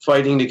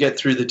fighting to get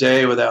through the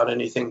day without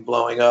anything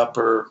blowing up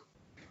or,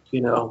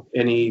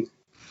 any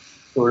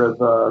sort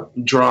of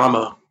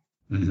drama.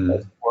 Hmm.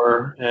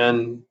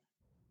 And,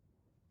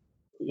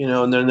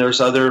 and then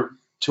there's other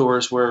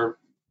tours where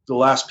the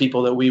last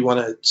people that we want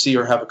to see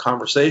or have a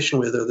conversation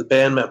with are the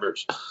band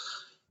members.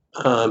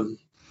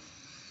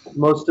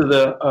 Most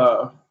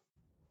of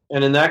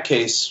and in that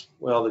case,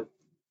 well,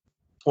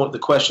 the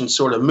question's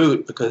sort of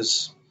moot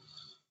because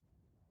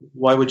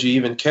why would you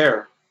even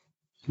care?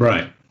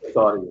 Right. I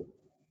thought of you.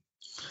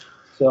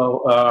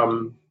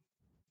 So,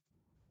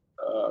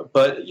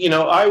 but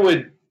I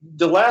would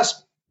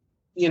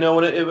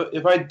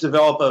if I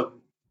develop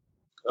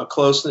a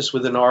closeness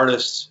with an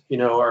artist,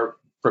 our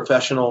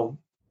professional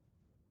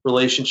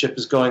relationship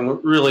is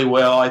going really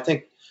well. I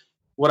think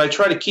what I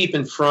try to keep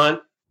in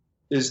front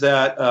is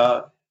that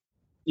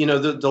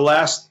the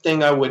last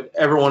thing I would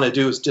ever want to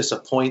do is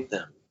disappoint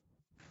them.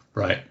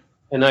 Right.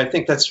 And I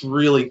think that's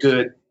really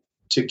good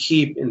to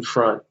keep in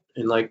front.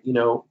 And I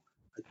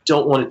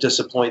don't want to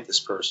disappoint this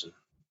person.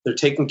 They're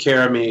taking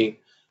care of me.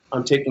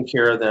 I'm taking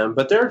care of them,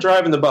 but they're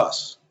driving the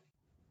bus,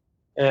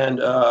 and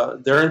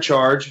they're in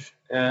charge.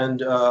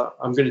 And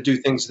I'm going to do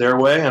things their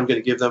way. I'm going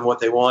to give them what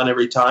they want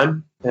every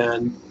time,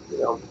 and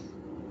and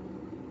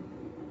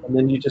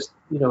then you just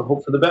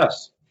hope for the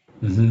best.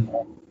 Hmm.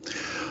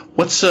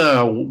 What's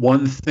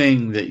one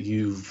thing that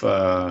you've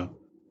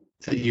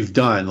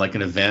done, like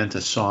an event,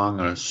 a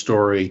song, a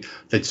story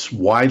that's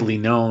widely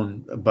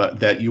known, but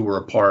that you were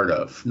a part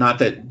of? Not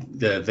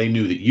that they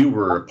knew that you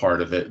were a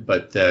part of it,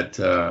 but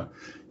that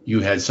you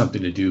had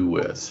something to do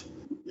with.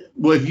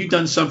 Well, have you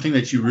done something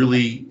that you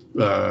really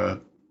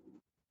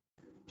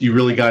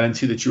got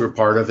into, that you were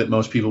part of, that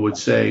most people would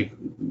say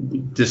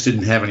just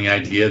didn't have any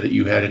idea that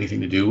you had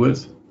anything to do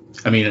with?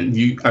 I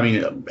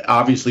mean,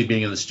 obviously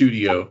being in the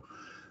studio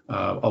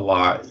a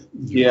lot,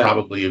 you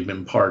probably have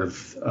been part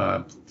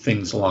of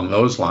things along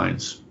those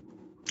lines.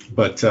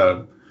 But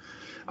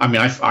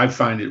I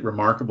find it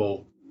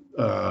remarkable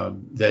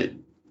that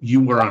you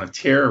were on a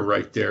tear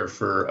right there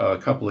for a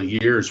couple of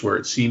years, where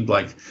it seemed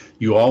like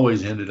you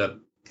always ended up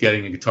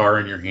getting a guitar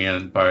in your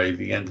hand by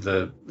the end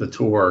of the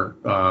tour,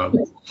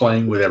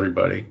 playing with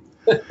everybody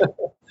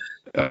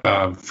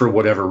for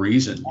whatever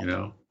reason,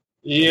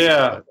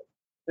 Yeah.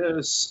 It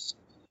was,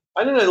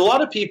 I don't know. A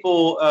lot of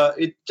people,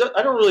 I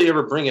don't really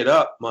ever bring it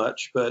up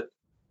much, but,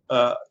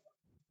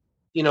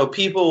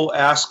 people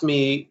ask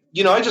me,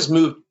 I just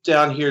moved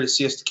down here to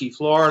Siesta Key,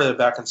 Florida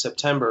back in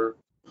September,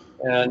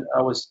 and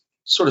I was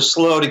sort of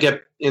slow to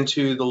get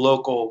into the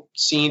local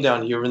scene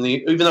down here,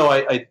 even though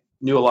I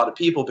knew a lot of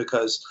people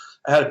because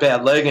I had a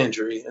bad leg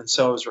injury, and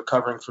so I was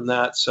recovering from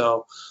that.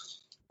 So,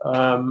 a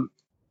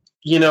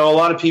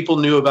lot of people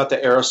knew about the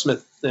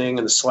Aerosmith thing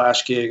and the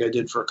Slash gig I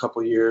did for a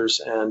couple of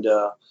years, and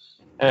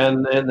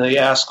then they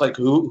asked, like,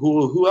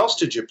 who else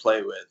did you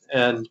play with?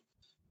 And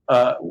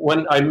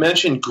when I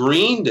mentioned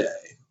Green Day,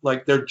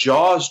 like, their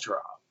jaws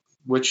dropped,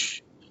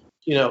 which,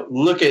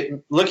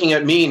 looking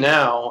at me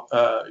now,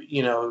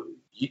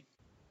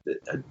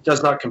 it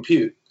does not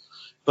compute.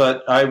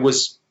 But I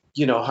was,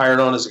 hired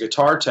on as a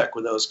guitar tech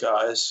with those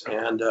guys,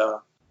 and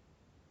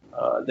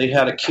they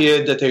had a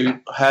kid that they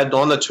had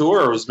on the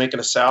tour, was making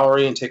a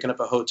salary and taking up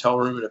a hotel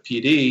room in a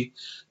PD,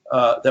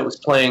 that was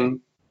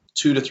playing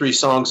 2 to 3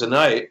 songs a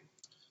night.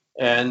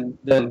 And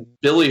then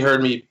Billy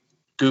heard me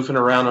goofing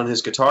around on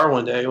his guitar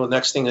one day. Well,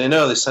 next thing they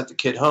know, they sent the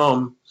kid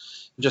home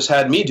and just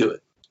had me do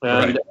it.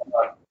 And,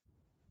 right.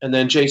 And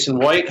then Jason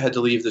White had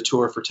to leave the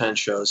tour for 10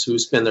 shows,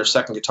 who's been their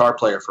second guitar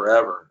player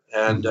forever.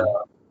 And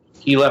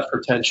he left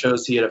for 10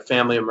 shows. He had a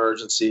family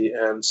emergency.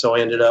 And so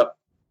I ended up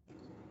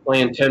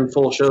playing 10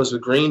 full shows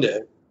with Green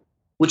Day,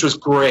 which was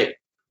great.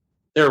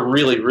 They're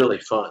really, really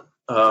fun.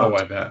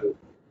 I bet.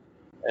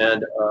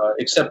 And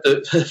except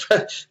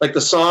that, like,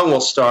 the song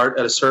will start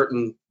at a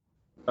certain,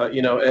 at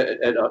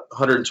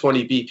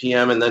 120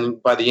 BPM, and then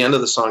by the end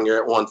of the song, you're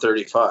at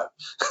 135.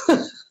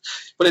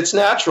 But it's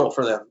natural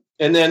for them.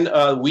 And then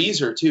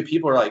Weezer, too.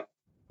 People are like,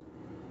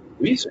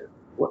 Weezer?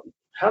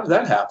 How did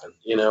that happen?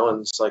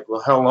 And it's like,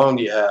 well, how long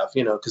do you have?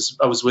 Because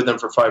I was with them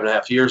for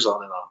 5.5 years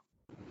on and on.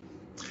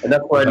 And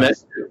that's where I met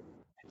you.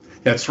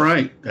 That's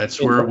right.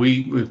 That's where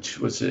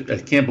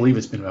I can't believe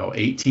it's been about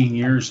 18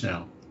 years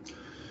now.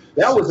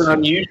 That was an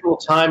unusual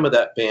time with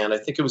that band. I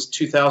think it was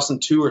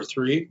 2002 or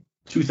 3.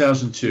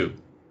 2002.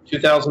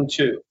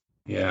 2002.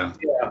 Yeah.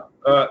 Yeah.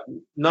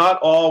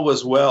 Not all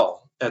was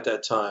well at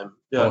that time.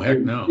 Heck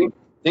no.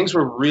 Things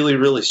were really,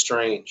 really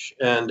strange.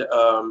 And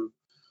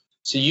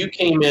so you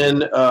came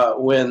in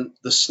when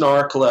the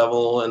snark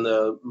level and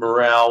the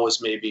morale was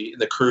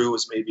the crew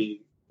was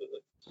maybe a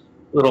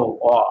little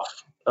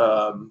off.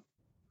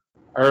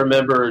 I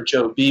remember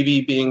Joe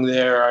Beebe being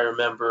there. I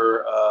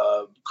remember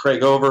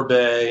Craig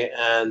Overbay.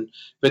 And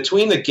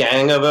between the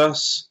gang of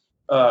us,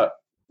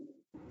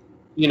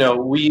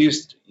 we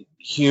used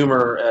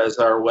humor as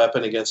our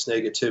weapon against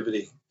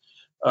negativity.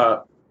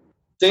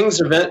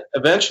 Things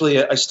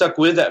eventually, I stuck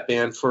with that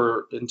band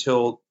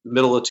until the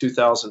middle of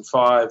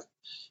 2005.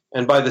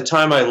 And by the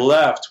time I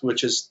left,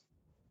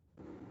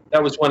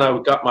 that was when I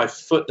got my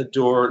foot in the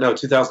door. No,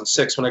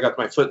 2006, when I got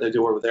my foot in the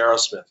door with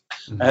Aerosmith.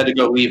 Mm-hmm. I had to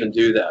go leave and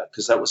do that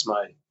because that was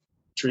my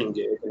dream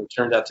gig, and it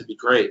turned out to be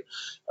great.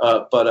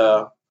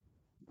 But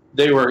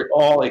they were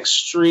all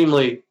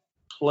extremely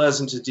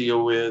pleasant to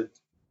deal with.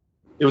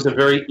 It was a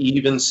very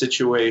even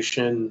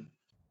situation,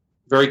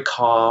 very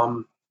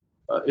calm.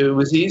 It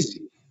was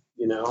easy,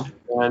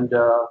 and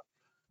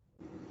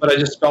but I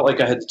just felt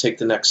like I had to take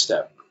the next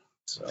step.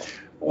 So.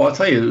 Well, I'll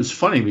tell you, it was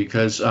funny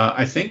because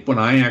I think when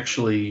I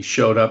actually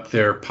showed up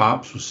there,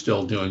 Pops was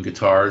still doing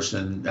guitars,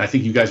 and I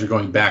think you guys were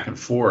going back and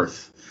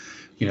forth.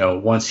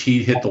 Once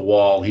he hit the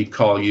wall, he'd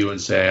call you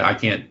and say, I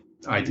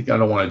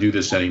don't want to do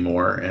this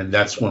anymore. And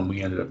that's when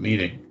we ended up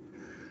meeting.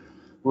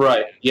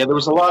 Right. Yeah, there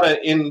was a lot of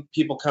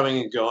people coming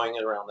and going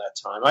around that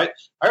time. I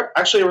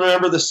actually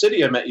remember the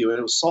city I met you in.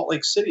 It was Salt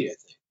Lake City, I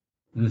think.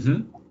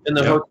 Mm-hmm. In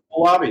the hotel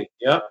lobby.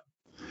 Yeah.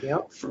 Yeah.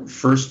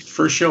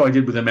 First show I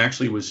did with him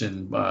actually was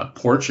in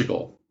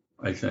Portugal,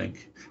 I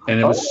think. And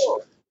it was,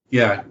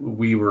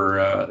 we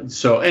were,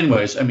 so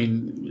anyways, I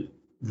mean,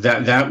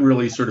 that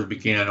really sort of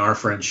began our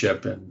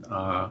friendship and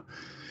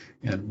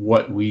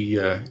what we,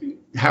 a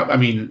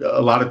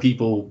lot of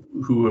people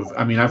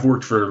I've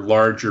worked for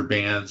larger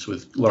bands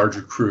with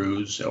larger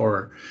crews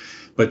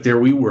but there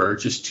we were,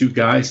 just two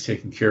guys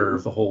taking care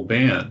of the whole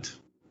band.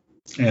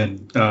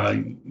 And,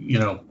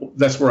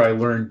 that's where I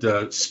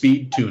learned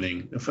speed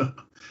tuning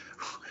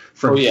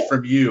from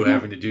you,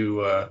 having to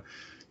do,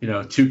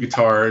 two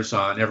guitars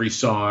on every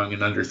song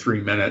in under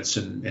 3 minutes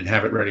and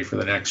have it ready for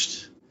the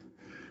next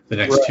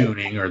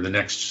tuning or the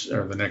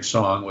next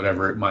song,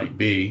 whatever it might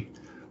be,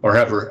 or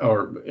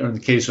in the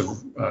case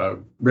of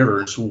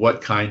Rivers,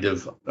 what kind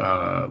of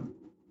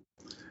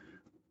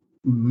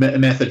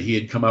method he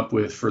had come up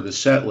with for the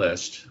set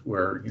list,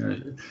 where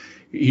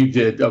he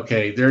did,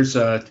 there's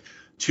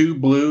 2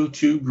 blue,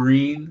 2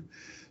 green,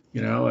 he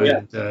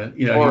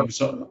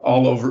was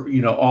all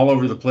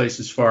over the place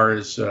as far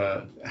as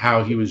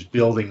how he was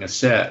building a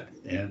set,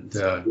 and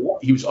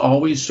he was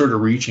always sort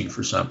of reaching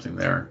for something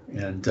there.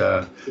 And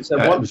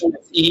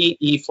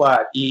E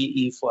flat.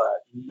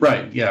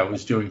 Right, yeah, it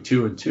was doing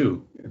 2 and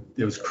 2.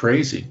 It was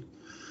crazy.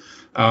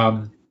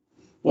 What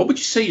would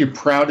you say your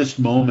proudest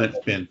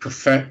moment been,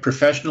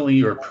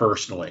 professionally or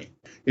personally?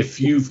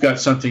 If you've got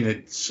something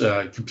that's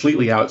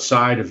completely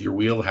outside of your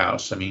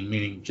wheelhouse,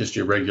 meaning just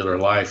your regular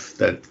life,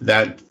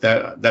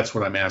 that's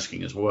what I'm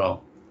asking as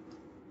well.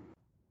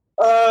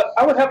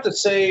 I would have to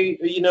say,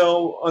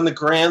 on the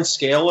grand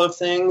scale of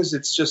things,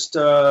 it's just,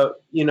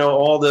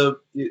 all the,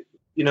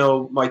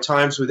 my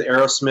times with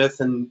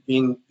Aerosmith and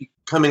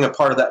becoming a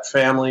part of that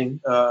family.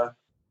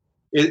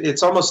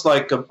 It's almost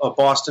like a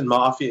Boston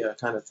Mafia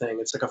kind of thing.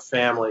 It's like a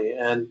family.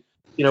 And,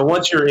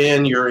 once you're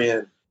in, you're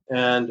in.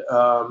 And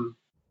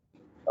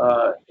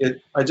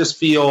I just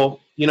feel,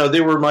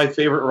 they were my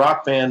favorite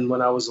rock band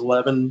when I was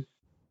 11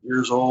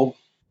 years old.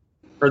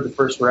 Heard the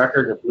first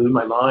record, and it blew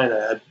my mind.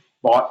 I had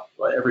bought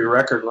every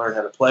record, learned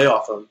how to play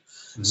off them.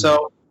 Mm-hmm.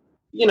 So,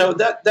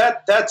 that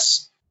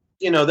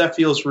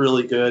feels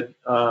really good.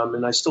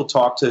 And I still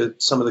talk to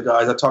some of the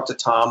guys. I talk to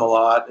Tom a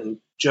lot, and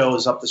Joe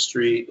is up the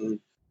street, and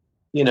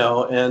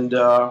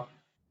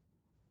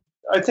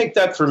I think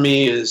that for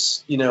me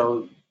is,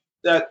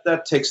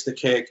 that takes the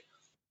cake.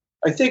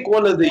 I think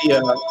one of the,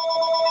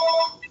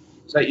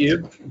 is that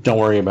you? Don't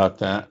worry about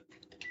that.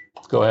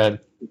 Go ahead.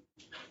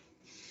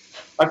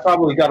 I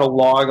probably got a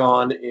log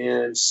on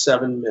in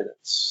 7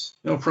 minutes.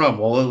 No problem.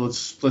 Well,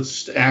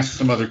 let's ask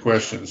some other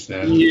questions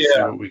then. Yeah. Let's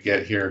see what we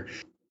get here.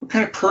 What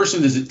kind of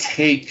person does it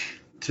take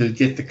to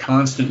get the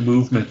constant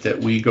movement that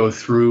we go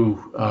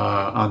through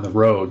on the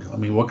road? I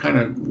mean, what kind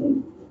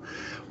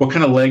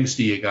of legs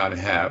do you got to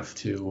have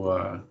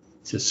to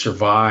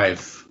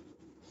survive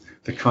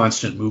the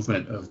constant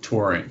movement of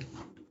touring?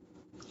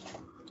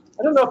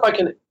 I don't know if I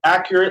can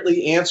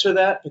accurately answer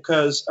that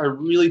because I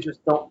really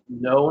just don't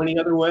know any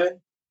other way.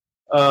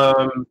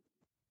 I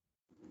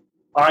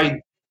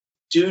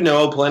do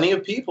know plenty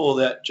of people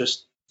that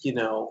just,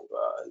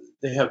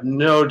 they have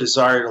no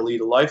desire to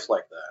lead a life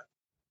like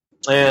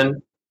that.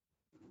 And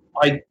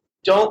I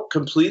don't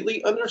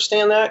completely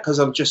understand that because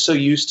I'm just so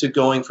used to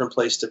going from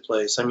place to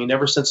place. I mean,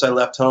 ever since I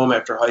left home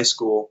after high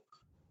school,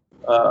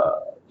 I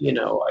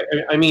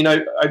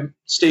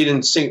stayed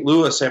in St.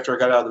 Louis after I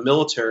got out of the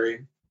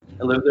military.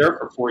 I lived there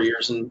for 4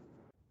 years,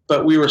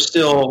 but we were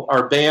still,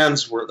 our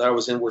bands that I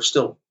was in were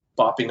still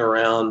bopping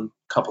around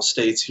a couple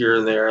states here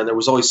and there, and there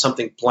was always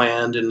something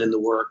planned and in the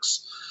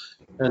works.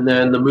 And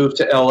then the move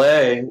to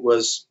LA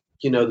was,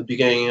 the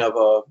beginning of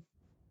a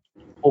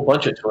whole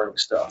bunch of touring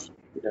stuff,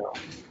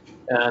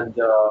 and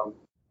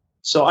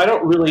so I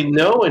don't really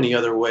know any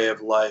other way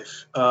of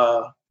life.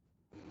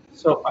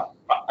 So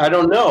I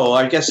don't know.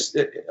 I guess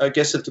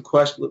if the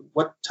question,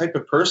 what type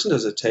of person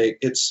does it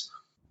take?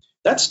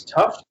 That's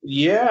tough.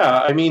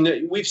 Yeah. I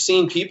mean, we've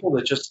seen people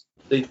that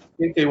they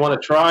think they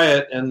want to try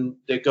it and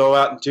they go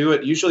out and do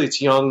it. Usually it's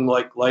young,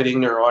 like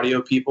lighting or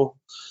audio people.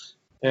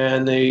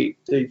 And they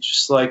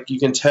just you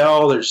can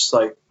tell there's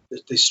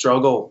they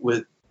struggle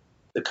with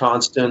the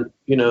constant,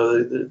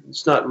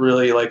 it's not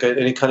really like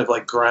any kind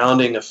of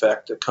grounding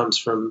effect that comes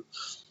from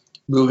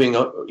moving,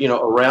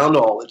 around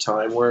all the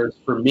time. Whereas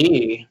for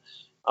me,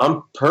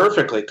 I'm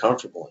perfectly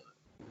comfortable.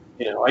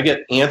 I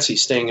get antsy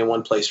staying in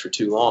one place for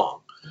too long.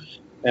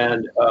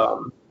 And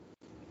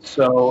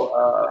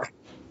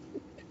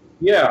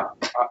yeah,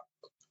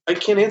 I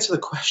can't answer the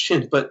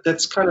question, but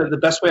that's kind of the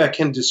best way I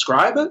can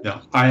describe it.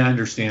 No, I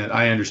understand.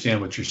 I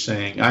understand what you're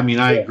saying. I mean,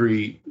 I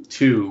agree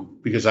too,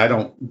 because I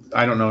don't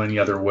know any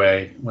other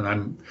way. When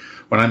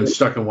I'm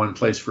stuck in one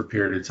place for a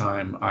period of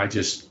time, I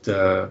just,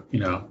 I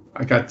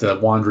got the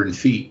wandering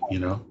feet,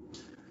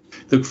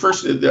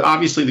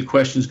 Obviously the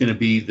question is going to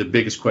be the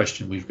biggest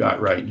question we've got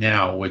right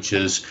now, which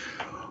is,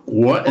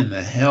 what in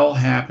the hell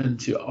happened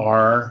to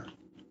our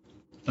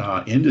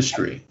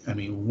industry? I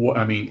mean,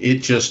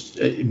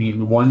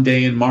 one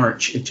day in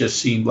March, it just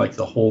seemed like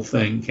the whole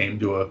thing came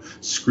to a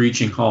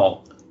screeching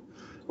halt.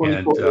 And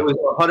it was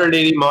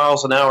 180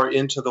 miles an hour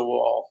into the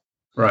wall.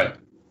 Right.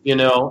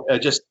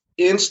 Just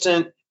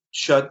instant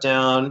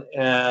shutdown,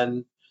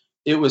 and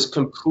it was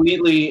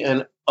completely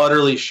and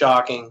utterly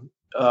shocking.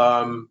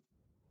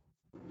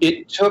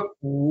 It took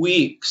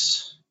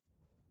weeks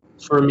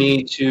for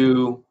me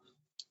to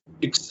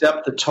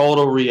accept the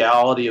total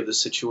reality of the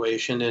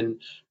situation and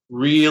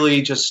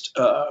really just,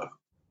 I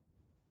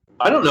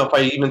don't know if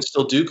I even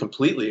still do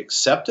completely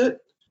accept it.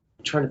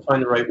 I'm trying to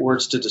find the right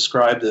words to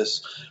describe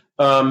this.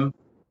 I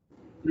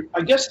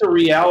guess the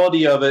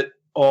reality of it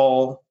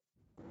all,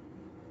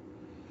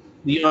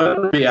 the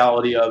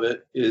unreality of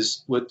it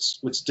is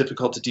what's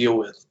difficult to deal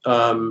with.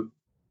 The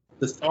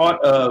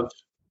thought of,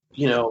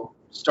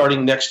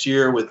 starting next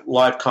year with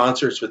live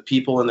concerts with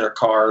people in their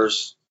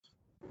cars,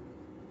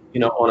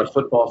 on a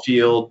football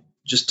field,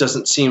 just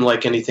doesn't seem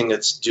like anything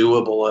that's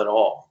doable at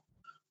all.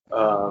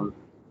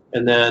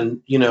 And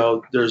then,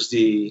 there's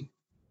the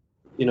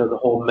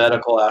whole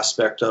medical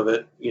aspect of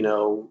it,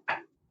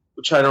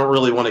 which I don't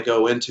really want to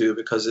go into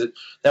because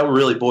that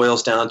really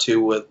boils down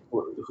to with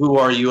who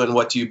are you and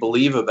what do you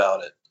believe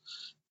about it,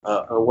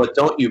 or what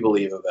don't you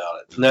believe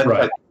about it? And that's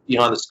right.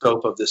 Beyond the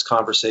scope of this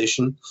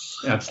conversation.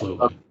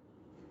 Absolutely.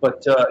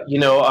 But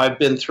I've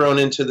been thrown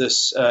into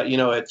this,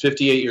 at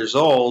 58 years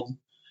old,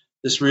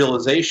 this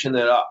realization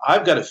that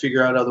I've got to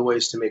figure out other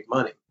ways to make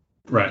money.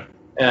 Right.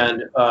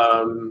 And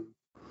I'm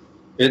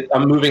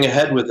moving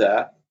ahead with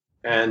that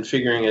and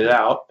figuring it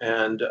out.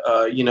 And,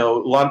 a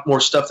lot more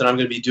stuff that I'm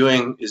going to be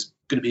doing is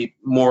going to be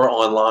more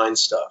online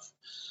stuff.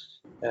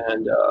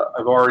 And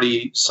I've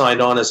already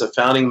signed on as a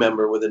founding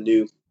member with a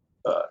new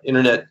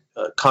internet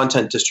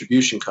content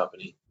distribution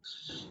company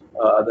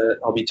that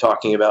I'll be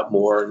talking about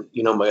more,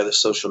 my other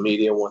social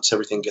media once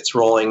everything gets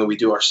rolling and we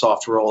do our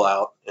soft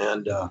rollout.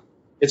 And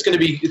it's going to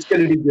be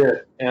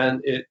good.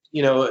 And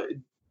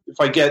if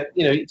I get,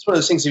 it's one of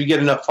those things, if you get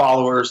enough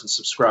followers and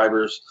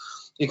subscribers,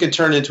 it can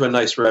turn into a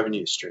nice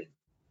revenue stream.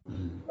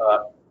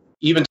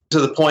 Even to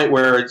the point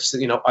where it's,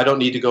 I don't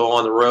need to go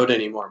on the road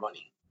any more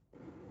money.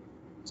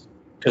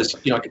 Because,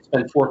 I could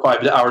spend 4 or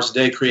 5 hours a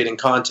day creating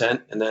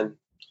content and then,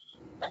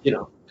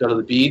 go to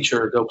the beach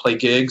or go play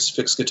gigs,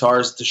 fix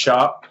guitars at the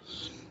shop,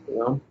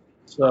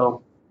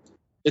 So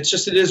it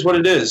is what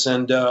it is.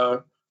 And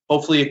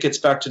hopefully it gets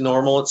back to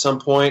normal at some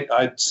point.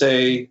 I'd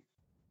say,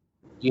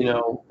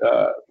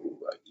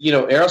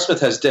 Aerosmith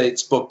has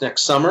dates booked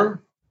next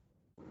summer.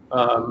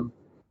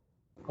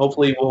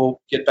 Hopefully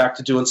we'll get back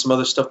to doing some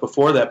other stuff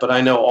before that. But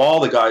I know all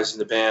the guys in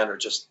the band are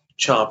just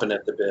chomping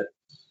at the bit.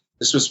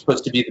 This was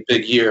supposed to be the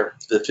big year,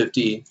 the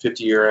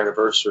 50-year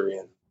anniversary,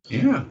 and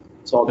Yeah.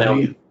 it's all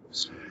down.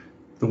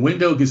 The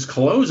window is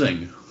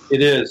closing.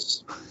 It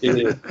is. It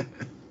is.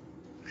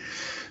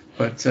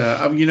 But,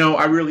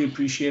 I really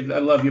appreciate it. I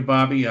love you,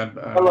 Bobby. I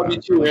love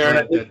you too,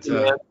 Aaron.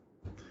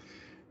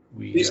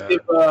 Please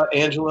give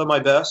Angela my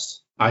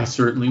best. I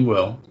certainly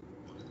will.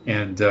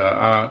 And,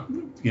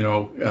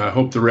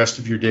 hope the rest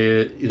of your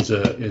day is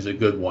a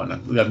good one.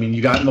 I mean,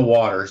 you got in the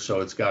water,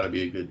 so it's got to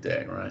be a good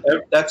day, right?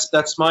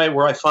 That's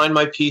where I find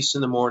my peace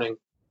in the morning.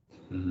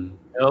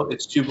 Mm-hmm.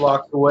 It's 2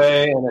 blocks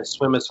away, and I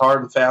swim as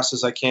hard and fast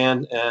as I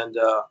can, and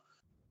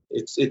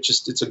it's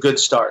a good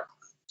start.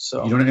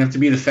 So you don't have to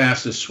be the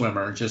fastest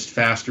swimmer, just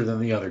faster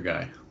than the other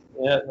guy.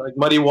 Yeah, like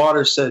Muddy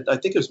Waters said, I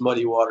think it was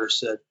Muddy Waters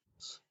said,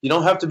 you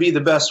don't have to be the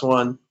best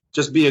one,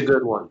 just be a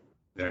good one.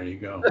 There you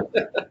go.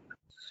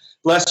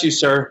 Bless you,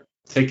 sir.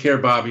 Take care,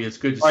 Bobby. It's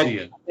good to see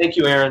you. Thank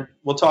you, Aaron.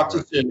 We'll talk to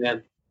you soon,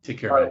 man. Take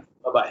care, All man.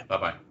 right. Bye-bye.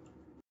 Bye-bye.